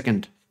here,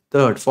 second,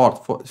 third,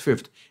 fourth,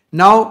 fifth.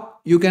 Now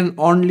you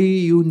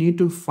need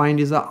to find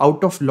is the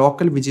out of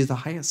local which is the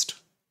highest.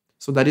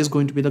 So that is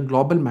going to be the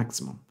global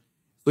maximum.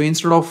 So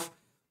instead of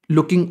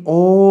looking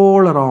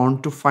all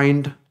around to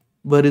find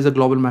where is the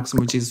global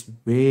maximum, which is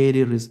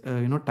very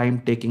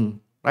time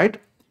taking, right?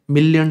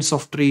 Millions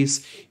of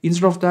trees.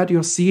 Instead of that,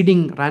 you're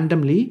seeding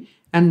randomly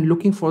and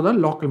looking for the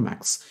local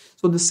max.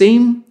 So the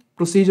same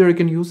procedure, you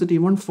can use it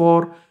even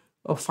for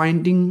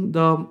finding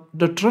the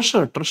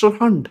treasure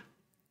hunt.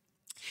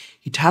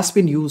 It has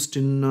been used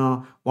in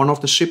one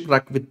of the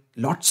shipwreck with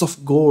lots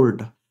of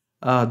gold.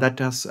 that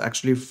has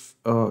actually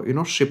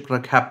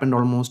shipwreck happened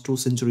almost 2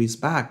 centuries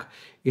back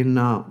in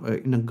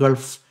a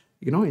Gulf,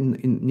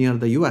 in near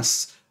the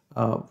US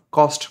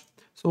coast.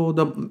 So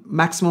the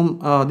maximum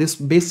this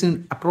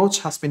basin approach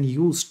has been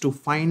used to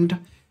find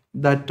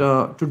that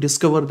to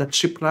discover that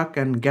shipwreck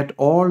and get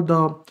all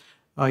the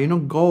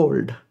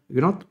gold,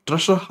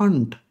 treasure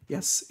hunt.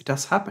 Yes, it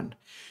has happened.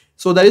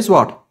 So that is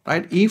what,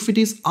 right? If it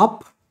is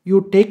up,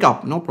 you take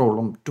up, no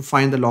problem to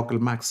find the local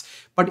max.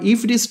 But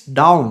if it is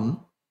down,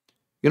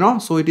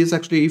 so it is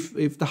actually,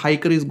 if the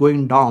hiker is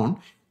going down,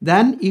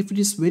 then if it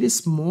is very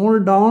small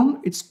down,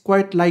 it's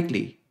quite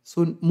likely,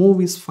 so move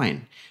is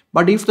fine.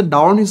 But if the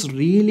down is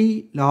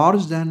really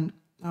large, then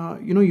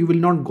you will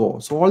not go.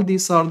 So all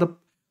these are the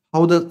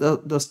how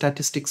the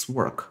statistics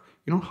work,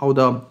 how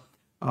the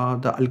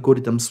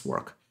algorithms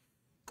work.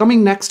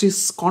 Coming next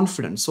is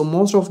confidence. So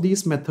most of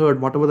these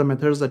whatever the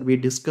methods that we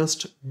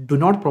discussed, do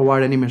not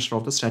provide any measure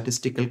of the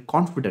statistical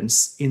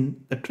confidence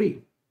in the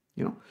tree.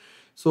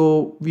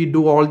 So we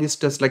do all these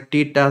tests like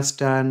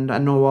t-test and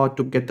ANOVA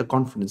to get the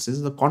confidence.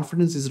 The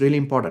confidence is really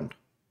important.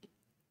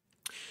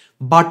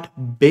 But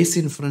Bayes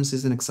inference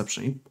is an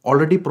exception. It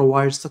already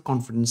provides the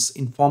confidence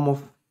in form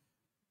of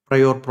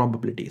prior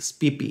probabilities,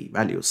 PP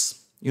values.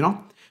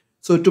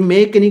 So to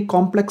make any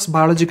complex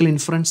biological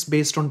inference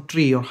based on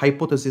tree or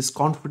hypothesis,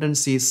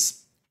 confidence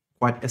is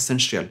quite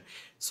essential.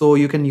 So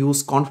you can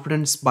use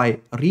confidence by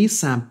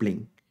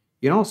resampling.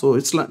 So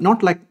it's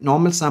not like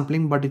normal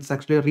sampling, but it's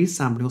actually a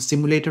resampling or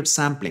simulated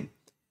sampling,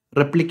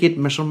 replicate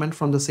measurement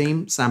from the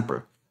same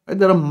sample.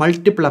 There are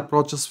multiple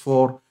approaches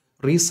for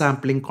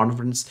resampling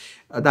confidence.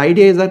 The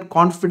idea is that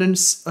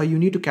confidence, you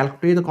need to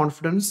calculate the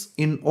confidence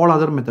in all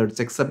other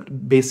methods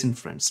except Bayes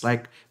inference,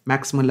 like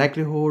maximum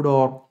likelihood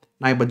or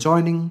neighbor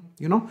joining.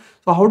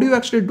 So how do you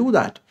actually do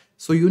that?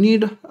 So you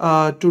need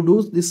to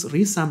do this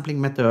resampling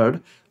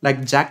method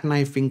like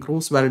jackknifing,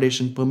 cross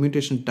validation,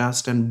 permutation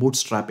test, and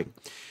bootstrapping.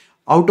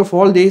 Out of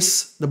all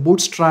this, the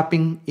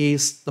bootstrapping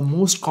is the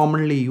most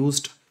commonly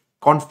used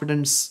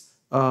confidence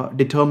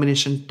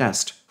determination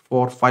test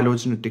for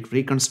phylogenetic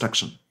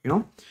reconstruction.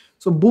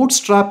 So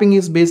bootstrapping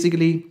is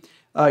basically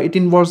it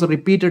involves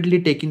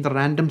repeatedly taking the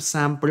random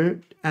sample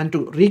and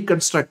to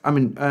reconstruct,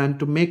 and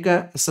to make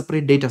a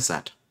separate data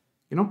set.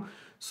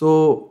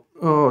 So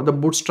the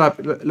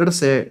bootstrap, let us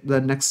say the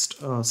next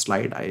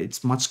slide,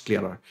 it's much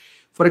clearer.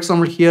 For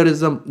example, here is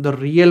the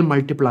real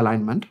multiple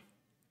alignment.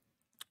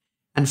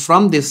 And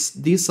from this,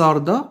 these are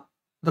the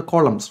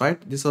columns, right?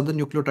 These are the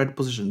nucleotide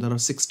positions. There are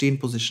 16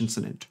 positions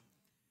in it.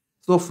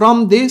 So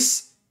from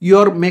this,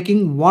 you're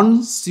making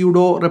one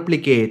pseudo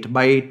replicate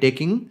by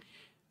taking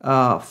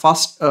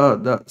first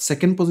the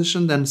second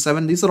position, then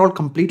 7. These are all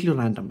completely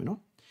random,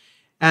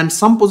 and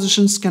some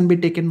positions can be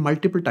taken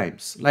multiple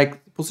times.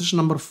 Like position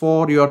number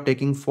 4, you are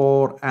taking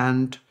 4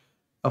 and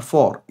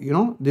 4,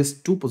 these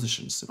 2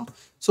 positions.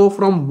 So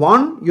from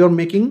 1, you're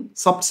making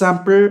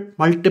subsample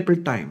multiple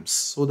times.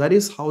 So that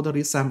is how the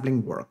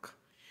resampling work.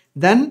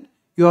 Then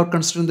you are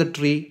considering the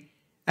tree,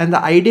 and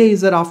the idea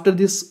is that after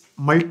this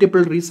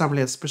multiple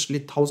resampling, especially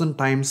 1000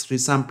 times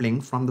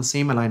resampling from the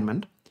same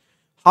alignment,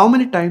 how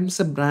many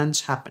times a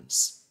branch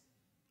happens?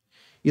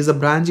 Is a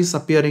branch is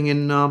appearing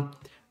in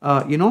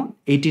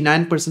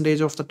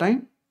 89% of the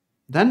time?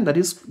 Then that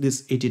is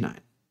this 89.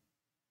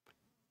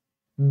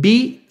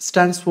 B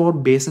stands for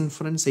Bayes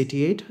inference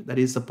 88, that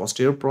is the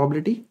posterior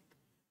probability.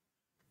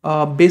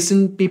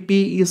 Bayesian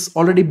PP is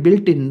already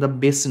built in the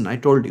Bayesian, I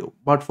told you,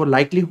 but for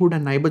likelihood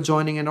and neighbor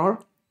joining and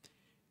all,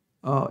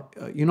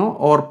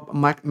 or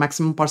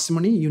maximum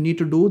parsimony, you need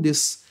to do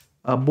this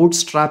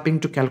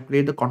bootstrapping to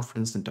calculate the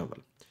confidence interval.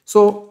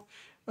 So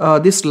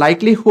this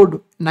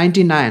likelihood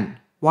 99,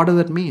 what does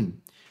that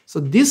mean? So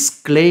this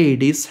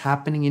clade is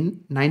happening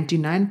in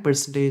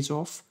 99%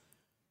 of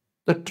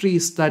the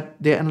trees that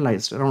they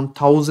analyzed, around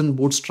 1000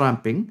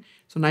 bootstrapping.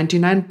 So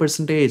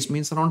 99%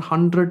 means around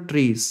 100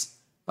 trees,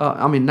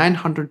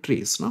 900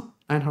 trees,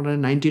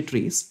 990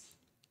 trees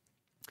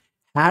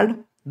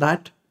had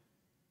that,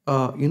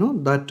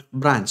 that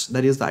branch.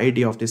 That is the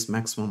idea of this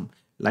maximum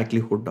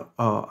likelihood,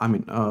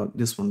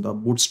 this one, the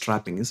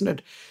bootstrapping, isn't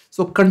it?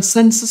 So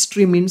consensus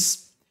tree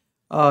means,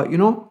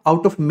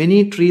 out of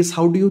many trees,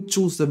 how do you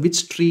choose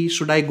which tree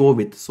should I go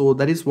with? So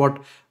that is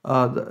what,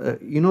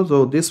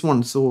 so this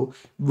one. So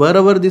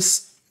wherever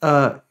this,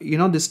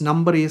 this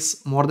number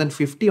is more than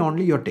 50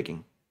 only, you're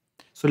taking.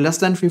 So less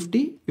than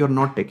 50, you're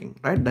not taking,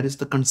 right? That is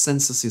the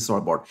consensus is all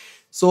about.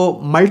 So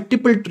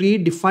multiple tree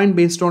defined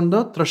based on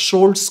the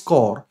threshold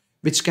score,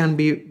 which can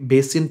be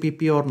Bayesian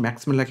PP or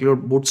maximum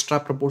likelihood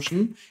bootstrap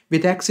proportion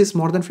with X is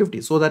more than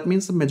 50. So that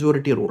means the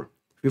majority rule.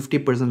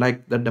 50%,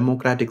 like the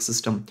democratic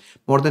system,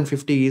 more than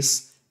 50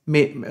 is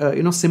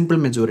simple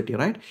majority,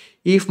 right?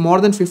 If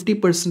more than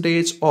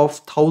 50% of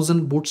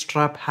 1000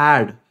 bootstrap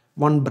had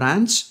one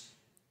branch,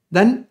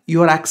 then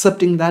you are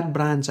accepting that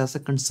branch as a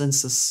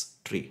consensus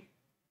tree.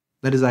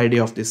 That is the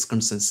idea of this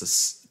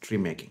consensus tree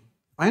making,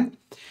 fine.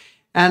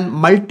 And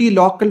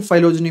multi-local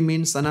phylogeny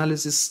means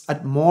analysis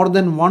at more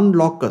than one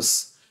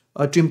locus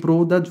to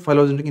improve the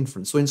phylogenetic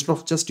inference. So instead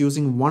of just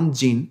using one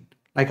gene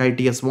like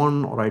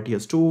ITS1 or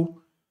ITS2,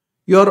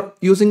 You're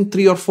using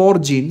 3 or 4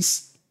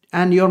 genes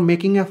and you're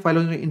making a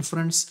phylogenetic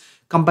inference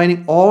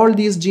combining all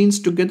these genes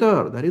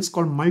together. That is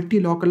called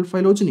multi-local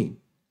phylogeny.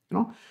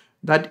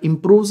 That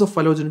improves the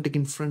phylogenetic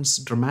inference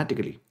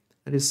dramatically.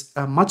 That is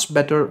much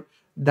better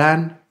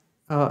than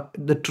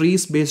the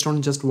trees based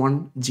on just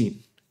one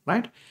gene,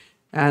 right?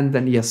 And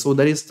then yes, so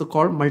that is the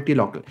called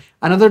multi-local.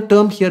 Another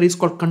term here is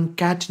called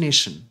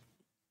concatenation.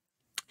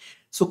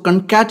 So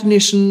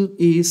concatenation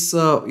is,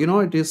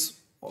 it is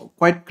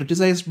quite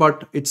criticized,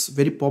 but it's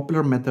very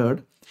popular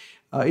method.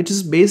 It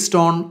is based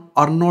on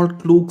Arnold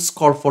Klug's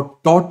call for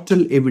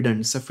total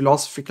evidence, a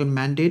philosophical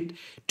mandate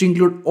to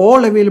include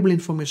all available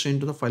information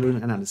into the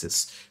phylogenetic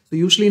analysis. So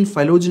usually in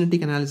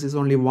phylogenetic analysis,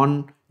 only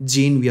one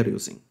gene we are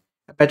using.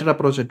 A better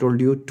approach, I told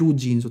you, 2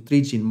 genes or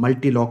 3 gene,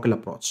 multi-local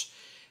approach.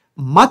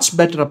 Much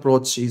better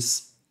approach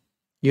is,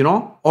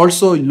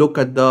 also look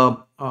at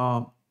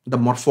the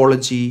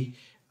morphology,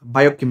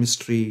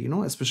 biochemistry,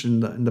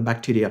 especially in the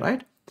bacteria,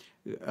 right?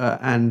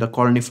 And the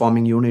colony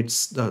forming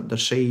units, the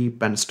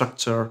shape and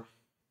structure,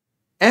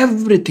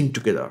 everything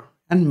together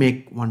and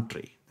make one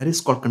tree. That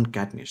is called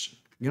concatenation.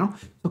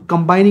 So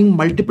combining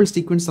multiple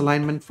sequence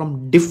alignment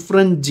from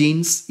different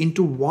genes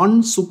into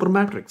one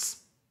supermatrix.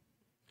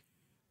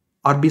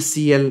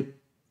 RBCL,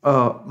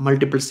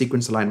 multiple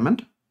sequence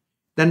alignment.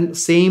 Then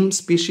same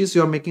species,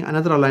 you are making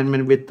another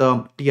alignment with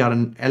the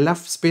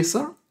TRNLF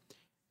spacer,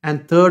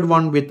 and third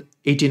one with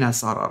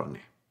 18SR RNA.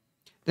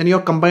 Then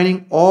you're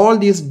combining all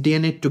these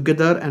DNA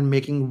together and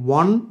making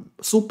one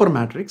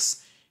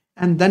supermatrix,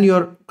 and then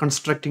you're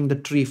constructing the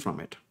tree from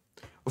it.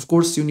 Of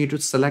course, you need to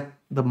select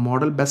the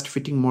model, best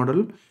fitting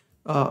model,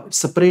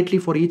 separately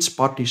for each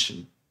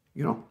partition,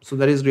 so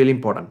that is really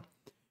important.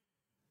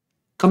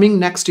 Coming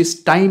next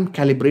is time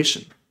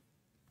calibration.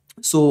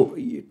 So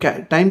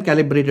time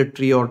calibrated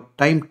tree or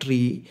time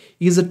tree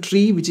is a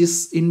tree which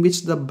is in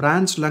which the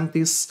branch length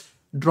is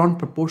drawn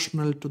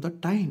proportional to the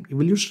time,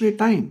 evolutionary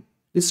time.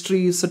 This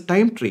tree is a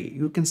time tree.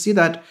 You can see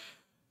that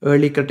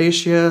early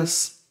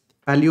Cretaceous,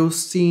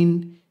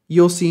 Paleocene,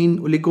 Eocene,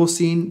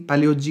 Oligocene,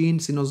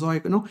 Paleogene,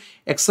 Cenozoic,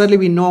 exactly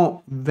we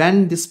know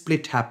when this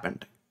split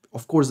happened.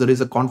 Of course, there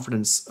is a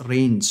confidence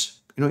range,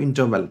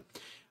 interval,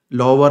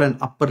 lower and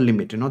upper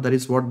limit, that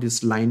is what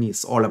this line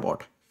is all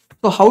about.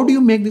 So how do you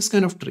make this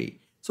kind of tree?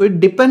 So it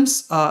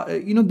depends,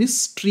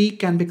 this tree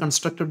can be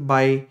constructed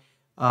by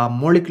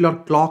molecular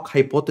clock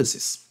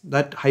hypothesis.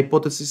 That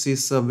hypothesis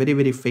is a very,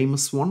 very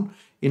famous one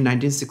in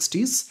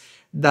 1960s.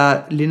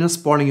 The Linus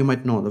Pauling, you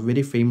might know, the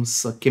very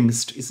famous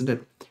chemist, isn't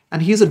it?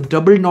 And he is a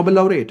double Nobel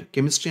laureate,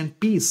 chemistry and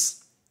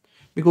peace,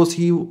 because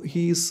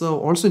he is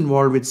also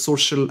involved with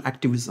social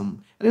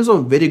activism and he's a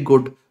very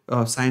good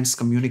science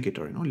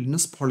communicator.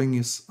 Linus Pauling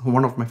is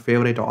one of my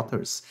favorite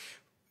authors.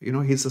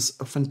 He's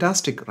a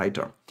fantastic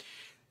writer.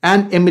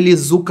 And Emily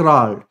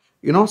Zuckerald,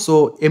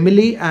 so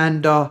Emily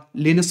and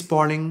Linus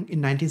Pauling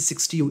in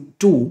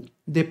 1962,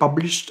 they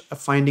published a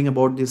finding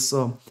about this.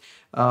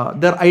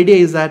 Their idea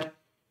is that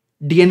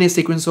DNA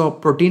sequence or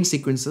protein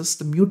sequences,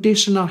 the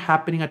mutation are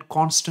happening at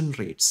constant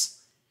rates.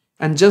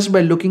 And just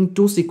by looking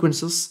 2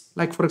 sequences,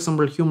 like for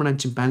example, human and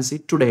chimpanzee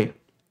today,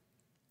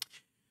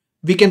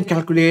 we can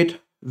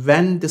calculate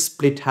when the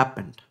split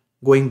happened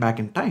going back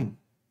in time.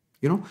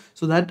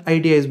 So that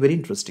idea is very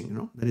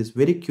interesting. That is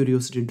very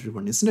curiosity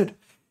driven, isn't it?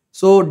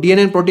 So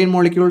DNA and protein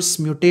molecules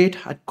mutate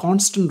at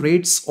constant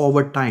rates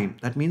over time.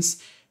 That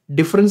means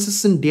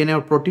differences in DNA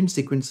or protein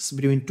sequences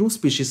between 2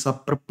 species are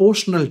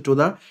proportional to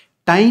the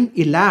time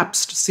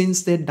elapsed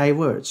since they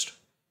diverged.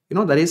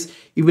 That is,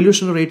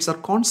 evolutionary rates are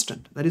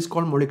constant. That is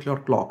called molecular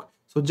clock.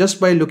 So just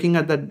by looking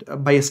at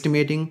that, by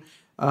estimating,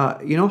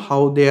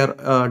 how they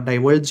are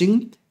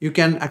diverging, you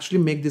can actually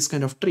make this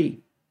kind of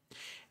tree.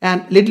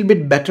 And little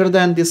bit better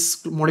than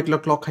this molecular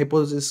clock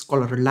hypothesis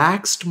called a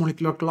relaxed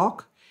molecular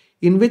clock,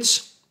 in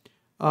which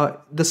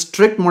the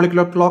strict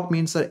molecular clock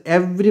means that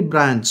every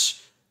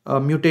branch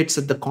mutates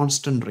at the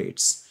constant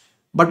rates.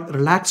 But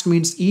relaxed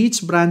means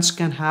each branch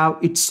can have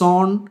its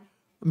own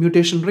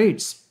mutation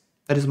rates.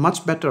 That is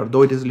much better,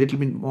 though it is a little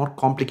bit more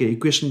complicated.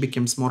 Equation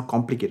becomes more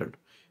complicated,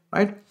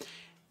 right?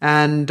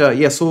 And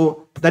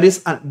so that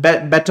is a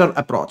better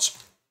approach.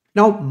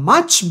 Now,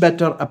 much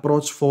better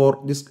approach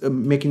for this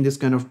making this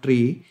kind of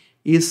tree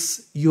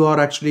is you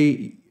are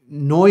actually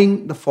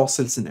knowing the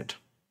fossils in it.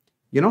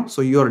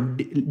 So you are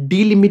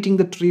delimiting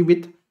the tree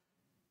with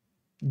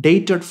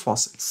dated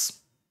fossils.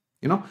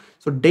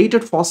 So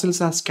dated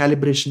fossils as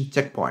calibration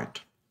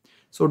checkpoint.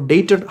 So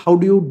dated, how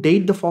do you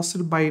date the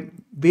fossil? By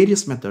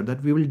various methods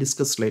that we will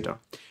discuss later.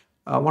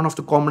 One of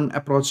the common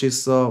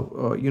approaches,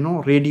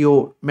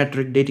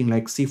 radiometric dating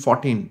like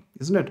C14,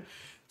 isn't it?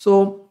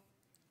 So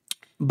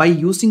by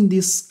using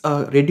this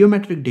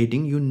radiometric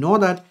dating, you know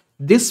that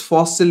this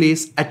fossil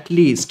is at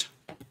least,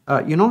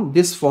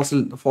 this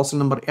fossil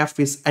number F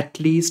is at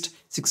least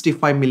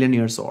 65 million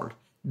years old.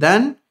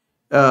 Then,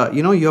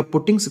 you're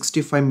putting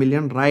 65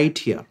 million right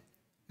here.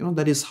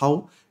 That is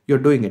how you're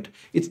doing it.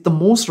 It's the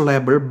most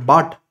reliable,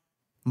 but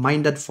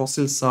mind that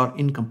fossils are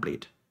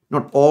incomplete.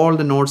 Not all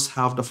the nodes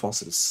have the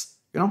fossils,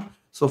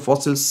 So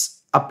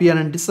fossils appear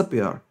and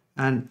disappear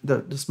and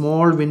the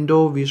small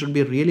window, we should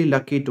be really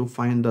lucky to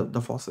find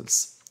the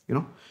fossils,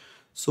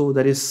 so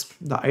that is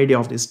the idea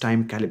of this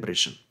time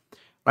calibration,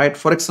 right?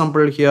 For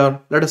example, here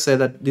let us say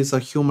that these are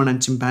human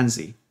and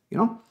chimpanzee,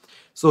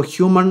 so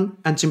human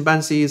and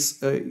chimpanzee is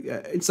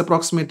it's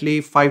approximately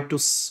 5 to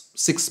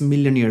 6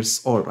 million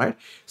years old, right?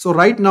 So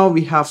right now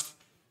we have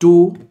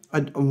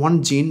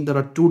one gene, there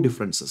are two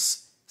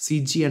differences,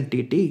 CG and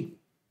TT,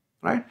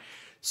 right?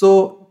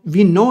 So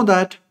we know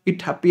that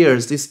it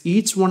appears, this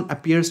each one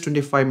appears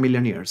 25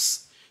 million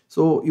years.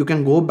 So you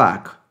can go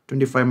back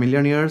 25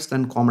 million years,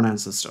 then common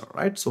ancestor,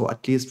 right? So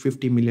at least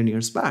 50 million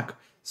years back.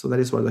 So that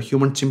is why the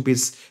human chimp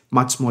is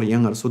much more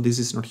younger. So this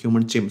is not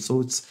human chimp.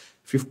 So it's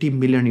 50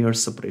 million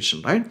years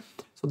separation, right?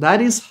 So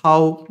that is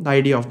how the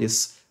idea of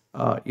this,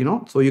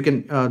 so you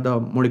can, the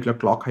molecular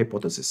clock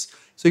hypothesis.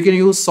 So you can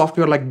use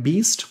software like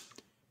Beast,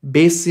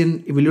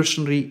 Bayesian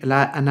evolutionary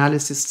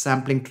analysis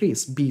sampling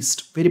trees,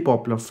 Beast, very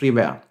popular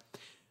freeware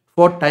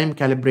for time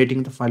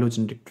calibrating the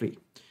phylogenetic tree,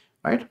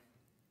 right?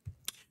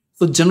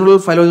 So general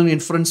phylogenetic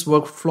inference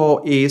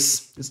workflow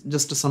is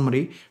just a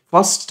summary.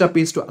 First step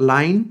is to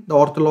align the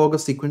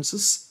orthologous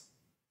sequences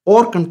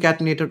or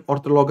concatenated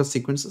orthologous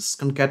sequences.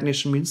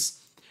 Concatenation means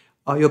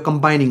you're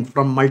combining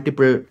from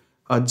multiple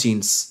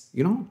genes,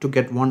 to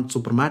get one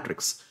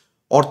supermatrix.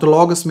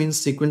 Orthologous means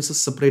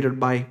sequences separated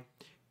by,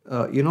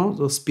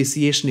 those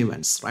speciation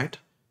events, right?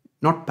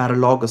 Not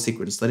paralogous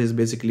sequence, that is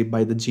basically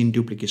by the gene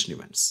duplication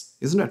events,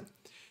 isn't it?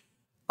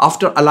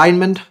 After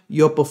alignment,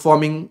 you're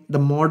performing the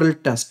model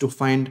test to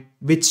find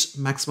which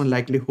maximum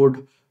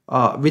likelihood,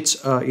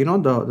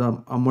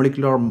 the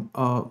molecular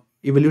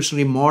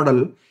evolutionary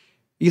model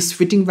is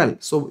fitting well.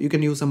 So you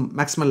can use a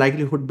maximum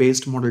likelihood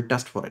based model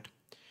test for it.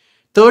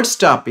 Third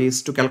step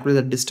is to calculate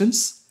the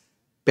distance,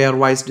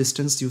 pairwise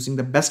distance using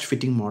the best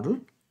fitting model,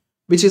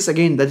 which is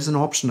again, that is an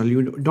optional.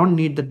 You don't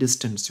need the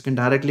distance. You can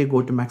directly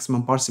go to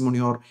maximum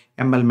parsimony or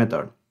ML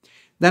method.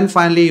 Then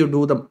finally, you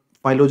do the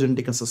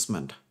phylogenetic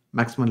assessment,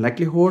 maximum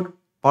likelihood,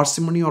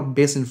 parsimony, or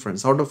Bayes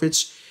inference, out of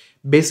which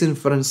Bayes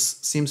inference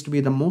seems to be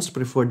the most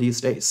preferred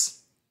these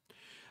days.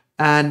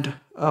 And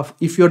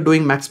if you're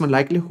doing maximum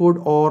likelihood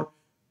or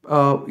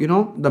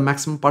the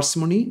maximum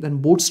parsimony, then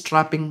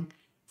bootstrapping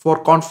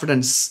for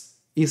confidence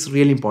is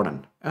really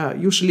important.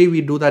 Usually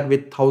we do that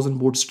with 1000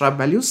 bootstrap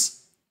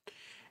values,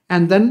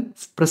 and then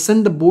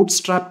present the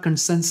bootstrap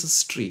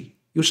consensus tree.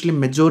 Usually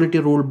majority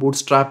rule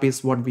bootstrap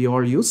is what we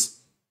all use.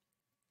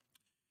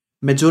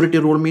 Majority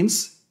rule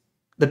means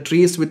the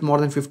trees with more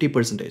than 50%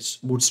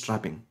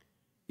 bootstrapping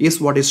is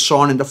what is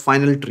shown in the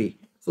final tree.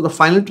 So the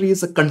final tree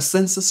is a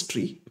consensus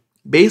tree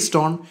based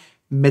on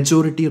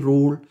majority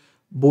rule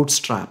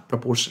bootstrap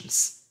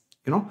proportions,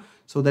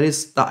 so that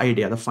is the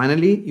idea.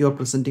 Finally, you are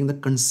presenting the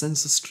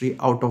consensus tree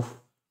out of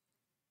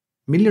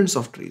millions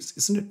of trees,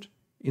 isn't it?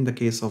 In the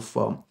case of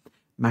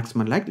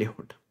maximum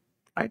likelihood,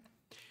 right?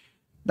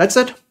 That's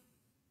it.